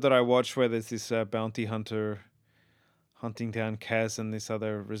episode that I watched where there's this bounty hunter hunting down Kaz and this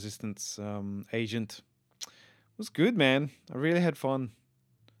other resistance agent was good, man. I really had fun.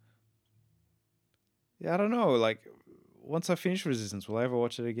 Yeah, I don't know. Like, once I finish Resistance, will I ever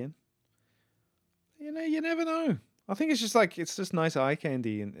watch it again? You never know. I think it's just like it's just nice eye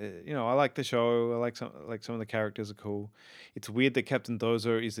candy, and I like the show. I like some of the characters are cool. It's weird that Captain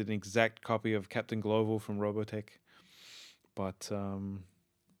Dozer is an exact copy of Captain Global from Robotech, but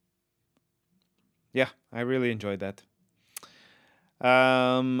yeah, I really enjoyed that.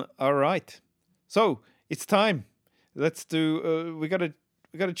 All right, so it's time. Let's do. We gotta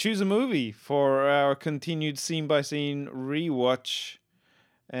choose a movie for our continued scene by scene rewatch.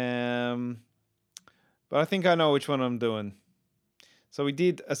 But I think I know which one I'm doing. So we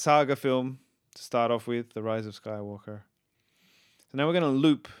did a saga film to start off with, The Rise of Skywalker. So now we're gonna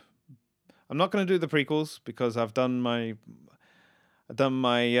loop. I'm not gonna do the prequels because I've done my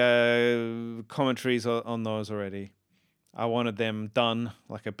commentaries on those already. I wanted them done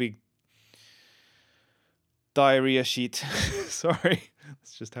like a big diarrhea sheet. Sorry,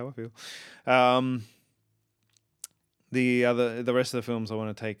 that's just how I feel. The rest of the films I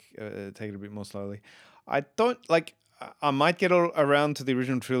want to take it a bit more slowly. I don't like. I might get around to the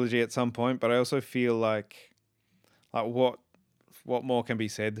original trilogy at some point, but I also feel like what more can be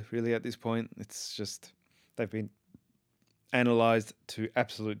said really at this point? It's just they've been analyzed to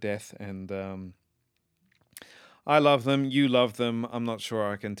absolute death, and I love them. You love them. I'm not sure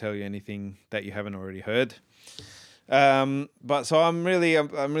I can tell you anything that you haven't already heard. But so I'm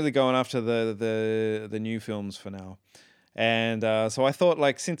really going after the new films for now, and so I thought,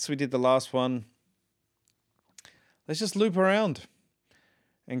 like, since we did the last one, let's just loop around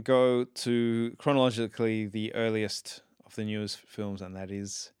and go to chronologically the earliest of the newest films, and that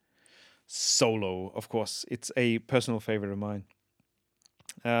is Solo. Of course, it's a personal favorite of mine.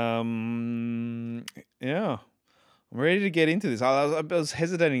 Yeah. I'm ready to get into this. I was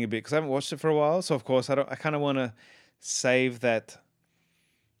hesitating a bit because I haven't watched it for a while, so of course I kind of want to save that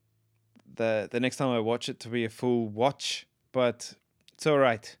the next time I watch it to be a full watch, but it's all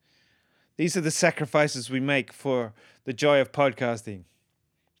right. These are the sacrifices we make for the joy of podcasting.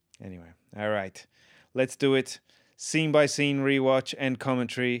 Anyway, all right, let's do it. Scene by scene rewatch and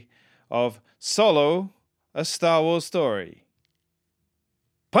commentary of Solo: A Star Wars Story.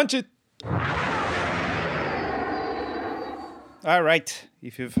 Punch it. All right.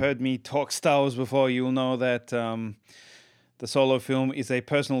 If you've heard me talk Star Wars before, you'll know that the Solo film is a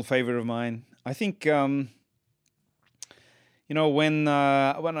personal favorite of mine. I think, when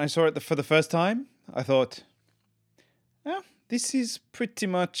I saw it for the first time, I thought, yeah, this is pretty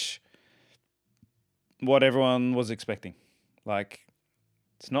much what everyone was expecting. Like,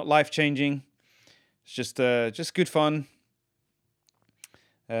 it's not life-changing. It's just good fun.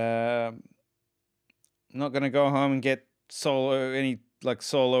 Not going to go home and get Solo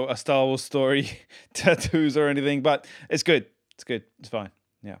a Star Wars Story tattoos or anything, but it's good. It's fine.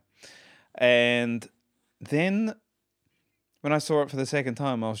 Yeah. And then when I saw it for the second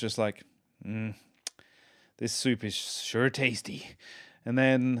time, I was just like, this soup is sure tasty. And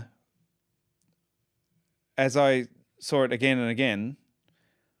then as I saw it again and again,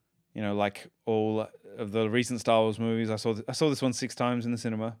 like all of the recent Star Wars movies, I saw this one 6 times in the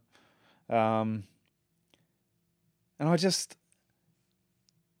cinema. And I just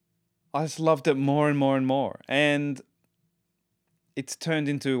loved it more and more and more. And it's turned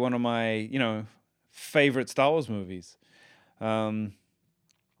into one of my, favorite Star Wars movies. It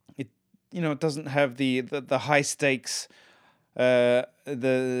doesn't have the high stakes,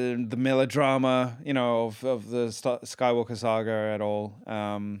 the melodrama, of the Skywalker saga at all.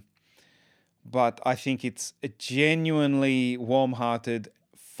 But I think it's a genuinely warm-hearted,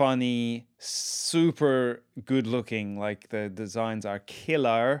 funny, super good looking. Like, the designs are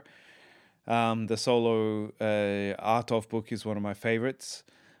killer. The Solo art of book is one of my favorites.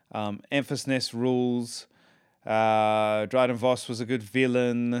 Enfys Nest rules. Dryden Voss was a good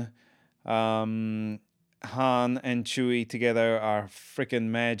villain. Han and Chewie together are freaking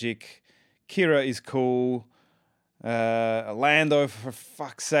magic. Kira is cool. Lando, for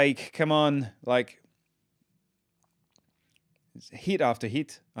fuck's sake, come on. Like, hit after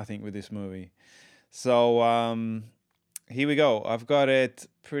hit, I think, with this movie. So, here we go. I've got it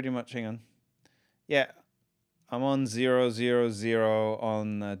pretty much, hang on. Yeah, I'm on 000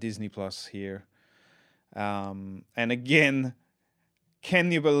 on Disney Plus here. And again,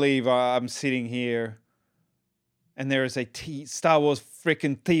 can you believe I'm sitting here and there is a Star Wars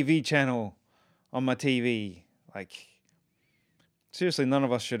freaking TV channel on my TV? Like, seriously, none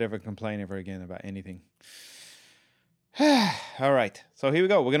of us should ever complain ever again about anything. All right, so here we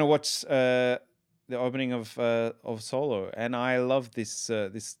go. We're gonna watch the opening of Solo, and I love these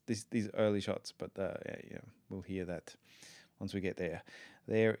early shots. But yeah, we'll hear that once we get there.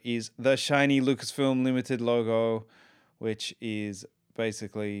 There is the shiny Lucasfilm Limited logo, which is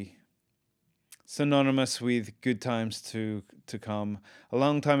basically synonymous with good times to come. A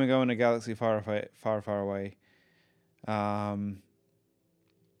long time ago in a galaxy far, far, far away.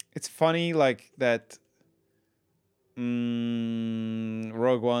 It's funny, like that.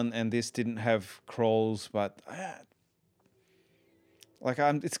 Rogue One and this didn't have crawls, but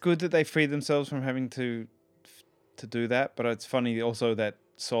it's good that they freed themselves from having to do that. But it's funny also that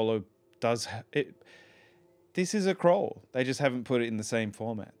Solo does it. This is a crawl. They just haven't put it in the same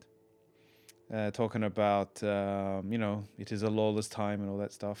format. Talking about it is a lawless time and all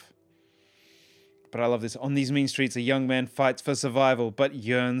that stuff. But I love this. On these mean streets, a young man fights for survival, but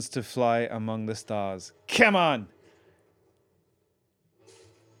yearns to fly among the stars. Come on!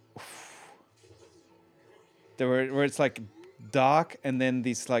 Where it's like dark and then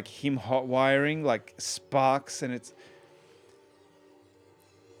this like him hot wiring like sparks and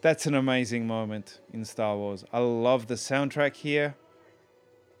that's an amazing moment in Star Wars. I love the soundtrack here.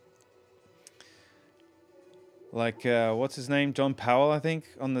 Like what's his name? John Powell, I think,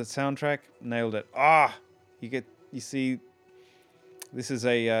 on the soundtrack. Nailed it. You see this is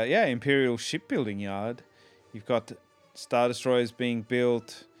a Imperial shipbuilding yard. You've got Star Destroyers being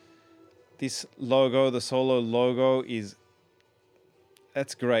built. This logo, the Solo logo,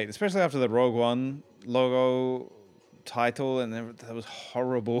 that's great, especially after the Rogue One logo title, and that was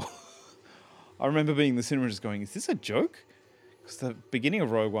horrible. I remember being in the cinema just going, is this a joke? Because the beginning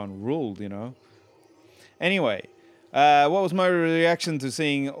of Rogue One ruled, you know. Anyway, what was my reaction to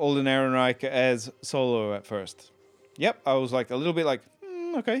seeing Alden Ehrenreich as Solo at first? Yep, I was like a little bit like,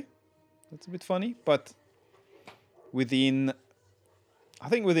 okay, that's a bit funny, but within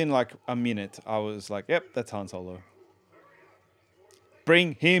like a minute, I was like, yep, that's Han Solo.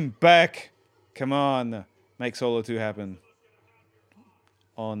 Bring him back. Come on. Make Solo 2 happen.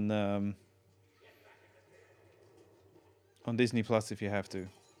 On Disney Plus if you have to.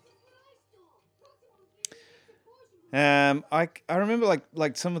 I remember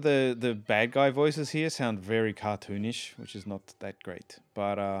like some of the bad guy voices here sound very cartoonish, which is not that great.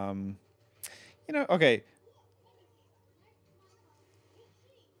 But okay.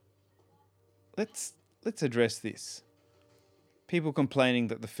 Let's address this. People complaining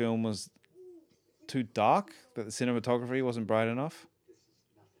that the film was too dark, that the cinematography wasn't bright enough.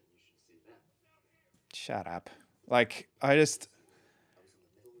 Shut up. Like, I've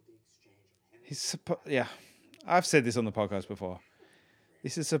said this on the podcast before.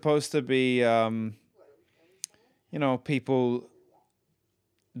 This is supposed to be, people,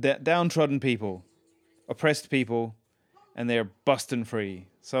 downtrodden people, oppressed people, and they're busting free.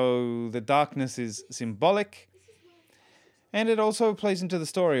 So the darkness is symbolic, and it also plays into the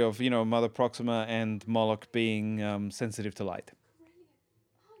story of, Mother Proxima and Moloch being sensitive to light.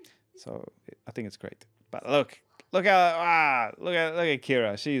 So I think it's great. But look at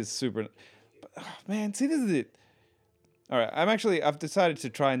Kira. She is super. But, man, see, this is it. All right, I've decided to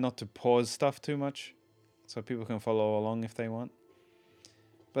try not to pause stuff too much, so people can follow along if they want.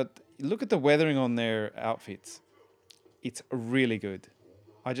 But look at the weathering on their outfits. It's really good.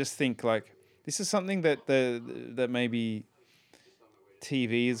 I just think like this is something that that maybe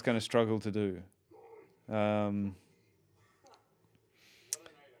TV is going to struggle to do. I'm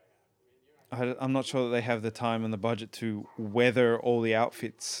not sure that they have the time and the budget to weather all the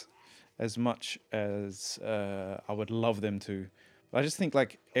outfits as much as I would love them to. But I just think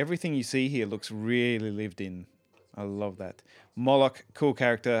like everything you see here looks really lived in. I love that. Moloch, cool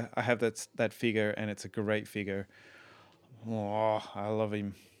character. I have that figure, and it's a great figure. Oh, I love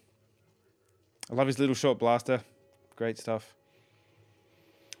him. I love his little short blaster. Great stuff.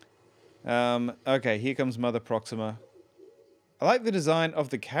 Okay, here comes Mother Proxima. I like the design of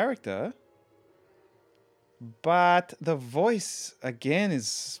the character, but the voice, again,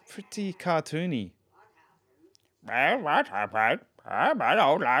 is pretty cartoony.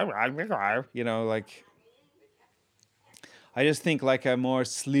 Like... I just think like a more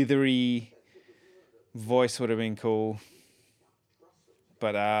slithery voice would have been cool.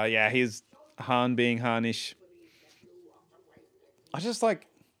 But yeah, he's Han being Hanish. I just like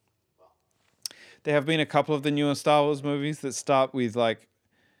there have been a couple of the newer Star Wars movies that start with like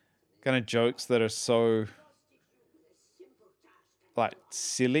kind of jokes that are so like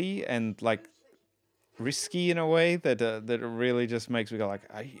silly and like risky in a way that that really just makes me go like,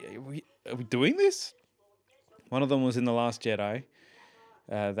 are we doing this? One of them was in The Last Jedi,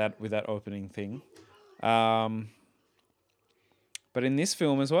 that with that opening thing, but in this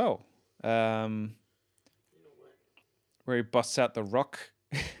film as well, um, where he busts out the rock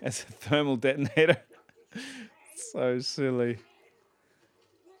as a thermal detonator. So silly.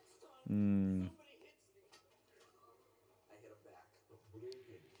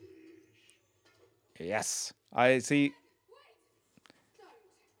 Yes, I see.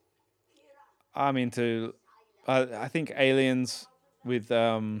 I'm into. I think aliens with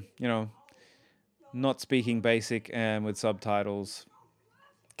not speaking basic and with subtitles.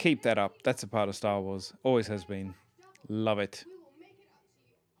 Keep that up. That's a part of Star Wars. Always has been. Love it.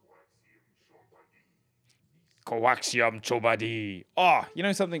 Coaxium Chobadi. Oh, you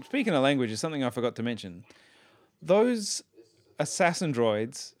know something? Speaking of languages, something I forgot to mention. Those assassin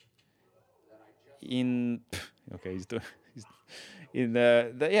droids in. Okay, he's doing. He's, in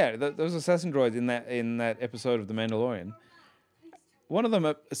those assassin droids in that episode of The Mandalorian. One of them,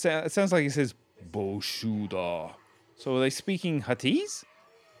 it sounds like he says Boshuda. So are they speaking Huttese?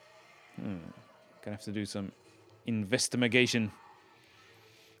 Gonna have to do some investigation.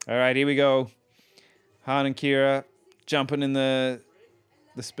 All right, here we go. Han and Kira jumping in the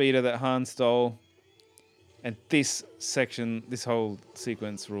speeder that Han stole. And this section, this whole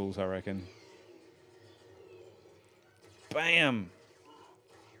sequence rules, I reckon. Bam!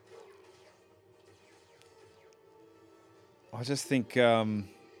 I just think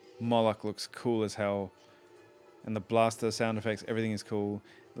Moloch looks cool as hell. And the blaster sound effects, everything is cool.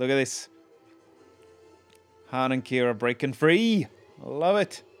 Look at this. Han and Kira breaking free. I love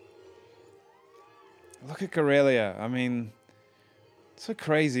it. Look at Corellia. I mean, it's so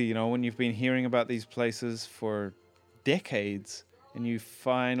crazy, you know, when you've been hearing about these places for decades and you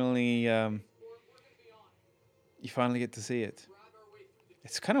finally get to see it.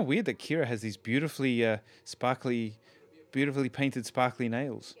 It's kind of weird that Kira has these beautifully beautifully painted sparkly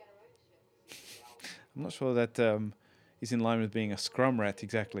nails. I'm not sure that is in line with being a scrum rat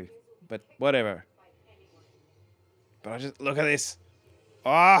exactly, but whatever. But I just look at this.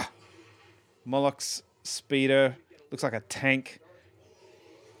 Ah, Moloch's speeder looks like a tank.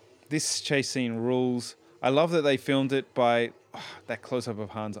 This chase scene rules. I love that they filmed it by that close up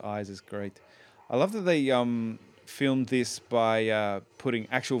of Han's eyes is great. I love that they filmed this by putting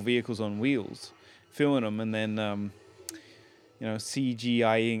actual vehicles on wheels, filming them, and then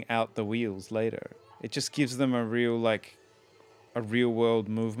CGIing out the wheels later. It just gives them a real world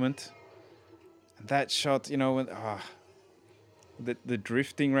movement. That shot, you know, when the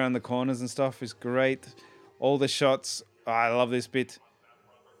drifting around the corners and stuff is great. All the shots, I love this bit.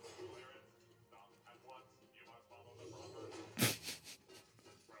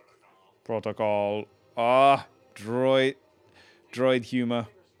 Protocol. Droid humor.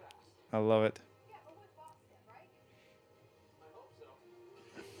 I love it.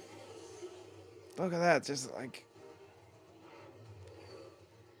 Look at that, just like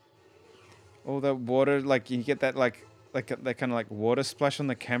all that water, like you get that that kind of like water splash on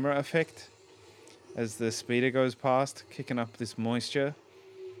the camera effect as the speeder goes past, kicking up this moisture.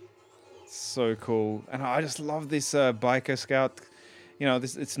 So cool. And I just love this biker scout. You know,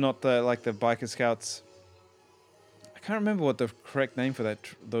 it's not the biker scouts. I can't remember what the correct name for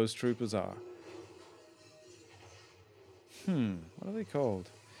those troopers are. What are they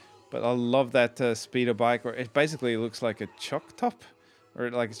called? But I love that speeder bike, or it basically looks like a choc top, or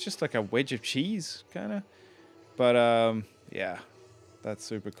like it's just like a wedge of cheese, kind of. But yeah, that's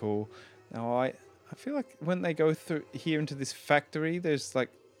super cool. Now I feel like when they go through here into this factory, there's like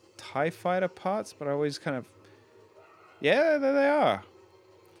TIE fighter parts, but I always kind of, yeah, there they are.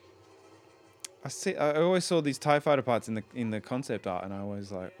 I always saw these TIE fighter parts in the concept art, and I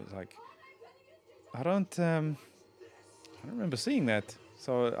always was like, I don't remember seeing that.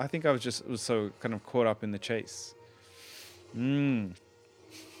 So I think I was so kind of caught up in the chase. But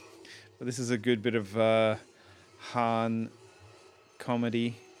this is a good bit of Han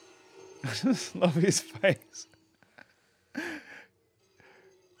comedy. I just love his face.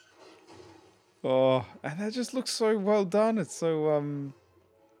 Oh, and that just looks so well done. It's so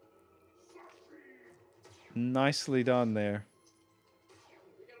nicely done there.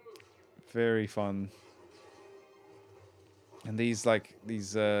 Very fun. And these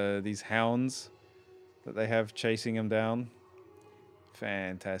hounds that they have chasing him down.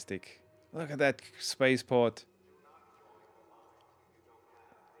 Fantastic. Look at that spaceport.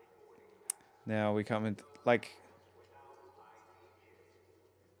 Now we come in, like,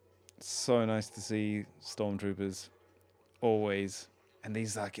 so nice to see stormtroopers, always. And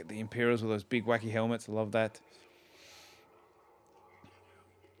these, like, the Imperials with those big wacky helmets, I love that.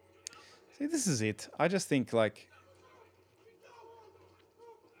 See, this is it. I just think, like,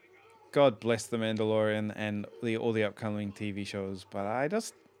 God bless The Mandalorian and all the upcoming TV shows, but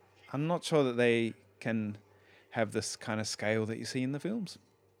I'm not sure that they can have this kind of scale that you see in the films.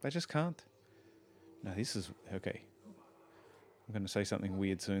 They just can't. No, this is okay. I'm going to say something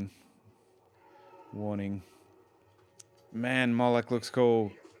weird soon. Warning. Man, Moloch looks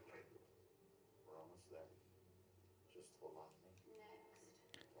cool.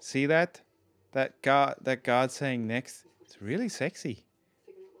 See that? That guard saying next. It's really sexy.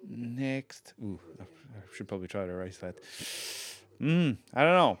 Next. Ooh, I should probably try to erase that. I don't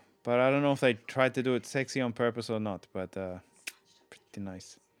know. But I don't know if they tried to do it sexy on purpose or not. But pretty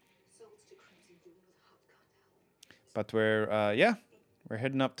nice. But we're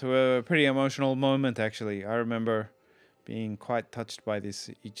heading up to a pretty emotional moment, actually. I remember being quite touched by this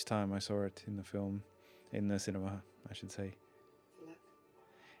each time I saw it in the cinema, I should say.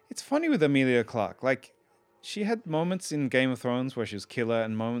 It's funny with Emilia Clarke. Like, she had moments in Game of Thrones where she was killer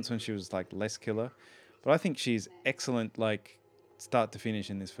and moments when she was, like, less killer. But I think she's excellent, like, start to finish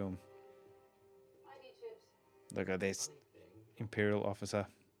in this film. Look at this Imperial officer.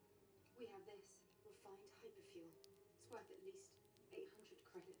 We have this refined hyperfuel. It's worth at least 800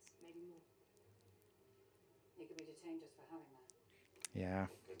 credits, maybe more. You could be detained just for having that. Yeah.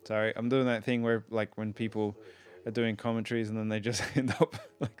 Sorry, I'm doing that thing where, like, when people are doing commentaries and then they just end up,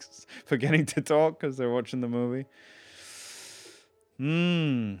 like, forgetting to talk because they're watching the movie.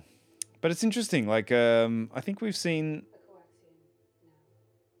 But it's interesting. Like, I think we've seen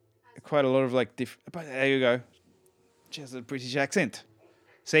quite a lot of, like, but there you go. She has a British accent.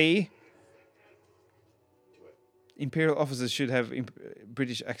 See? Imperial officers should have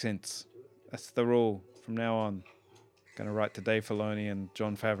British accents. That's the rule from now on. Gonna write to Dave Filoni and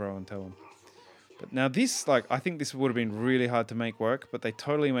Jon Favreau and tell them. But now this, like, I think this would have been really hard to make work, but they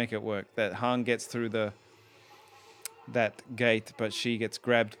totally make it work. That Han gets through that gate, but she gets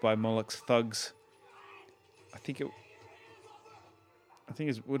grabbed by Moloch's thugs. I think it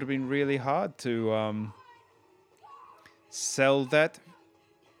would have been really hard to sell that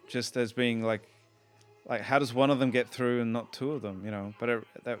just as being like how does one of them get through and not two of them, you know? But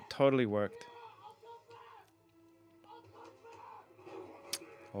that totally worked.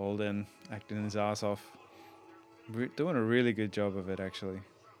 Holden acting his ass off, doing a really good job of it, actually.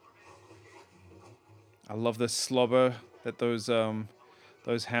 I love the slobber that those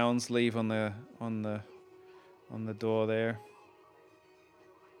hounds leave on the door there.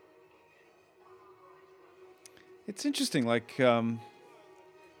 It's interesting, like, you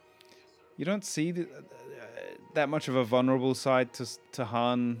don't see that much of a vulnerable side to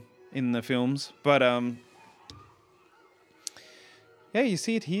Han in the films, but yeah, you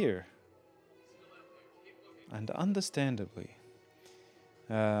see it here, and understandably.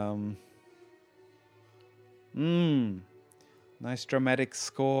 Nice dramatic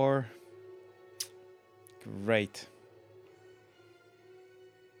score. Great.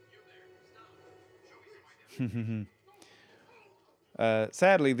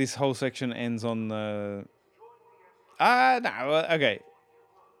 Sadly, this whole section ends on the... no, okay.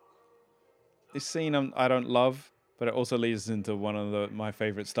 This scene I don't love, but it also leads into one of my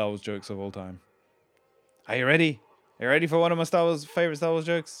favorite Star Wars jokes of all time. Are you ready? Are you ready for one of my favorite Star Wars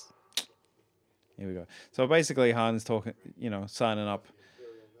jokes? Here we go. So basically, Han's talking, signing up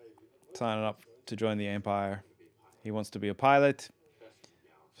to join the Empire. He wants to be a pilot.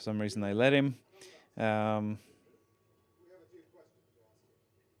 For some reason, they let him.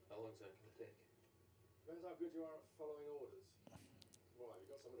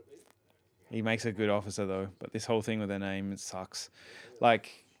 He makes a good officer, though. But this whole thing with their name, it sucks.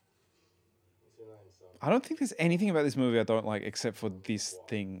 Like, I don't think there's anything about this movie I don't like except for this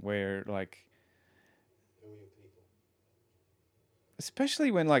thing where, like... Especially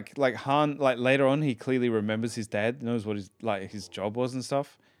when, like Han, like, later on, he clearly remembers his dad, knows what his job was and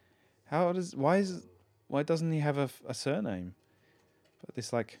stuff. Why doesn't he have a surname? But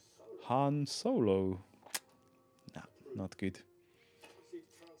this, like, Han Solo. Nah, not good.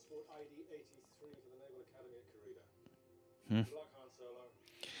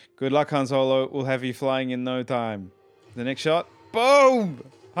 Good luck, Han Solo. We'll have you flying in no time. The next shot, boom!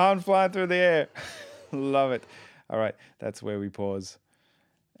 Han flying through the air. Love it. All right, that's where we pause.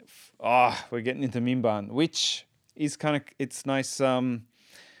 We're getting into Mimban, which is it's nice.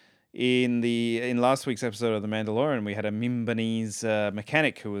 In last week's episode of The Mandalorian, we had a Mimbanese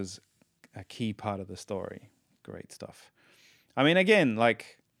mechanic who was a key part of the story. Great stuff. I mean, again,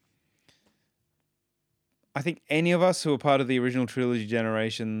 like, I think any of us who are part of the original trilogy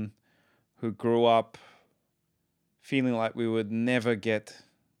generation who grew up feeling like we would never get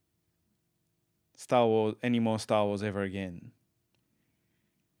any more Star Wars ever again.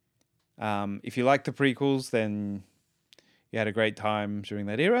 If you like the prequels, then you had a great time during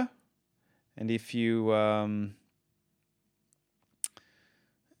that era. And if you,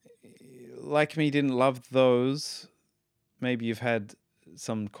 like me, didn't love those, maybe you've had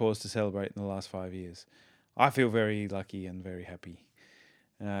some cause to celebrate in the last 5 years. I feel very lucky and very happy.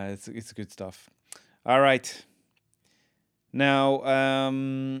 It's good stuff. All right.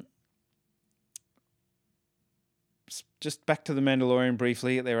 Now, just back to The Mandalorian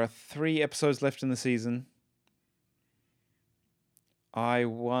briefly. There are 3 episodes left in the season. I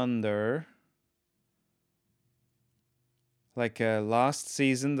wonder, like last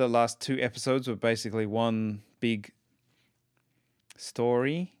season, the last 2 episodes were basically one big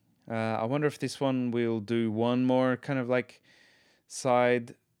story. I wonder if this one will do one more kind of like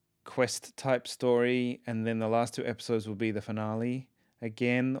side quest type story, and then the last 2 episodes will be the finale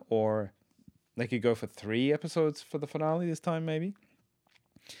again, or they could go for 3 episodes for the finale this time, maybe.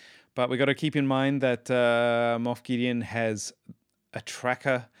 But we got to keep in mind that Moff Gideon has a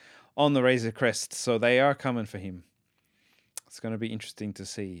tracker on the Razor Crest, so they are coming for him. It's going to be interesting to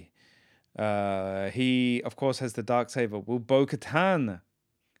see. He, of course, has the Darksaber. Will Bo-Katan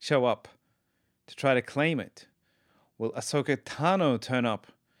show up to try to claim it? Will Ahsoka Tano turn up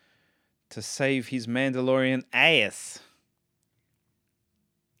to save his Mandalorian ass?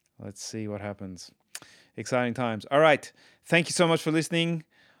 Let's see what happens. Exciting times. All right. Thank you so much for listening.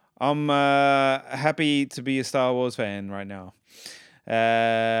 I'm happy to be a Star Wars fan right now.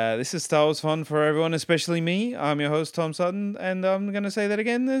 This is Star Wars fun for everyone, especially me. I'm your host, Tom Sutton, and I'm going to say that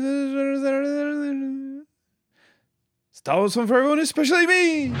again. Star Wars fun for everyone, especially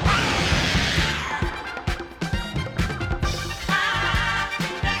me.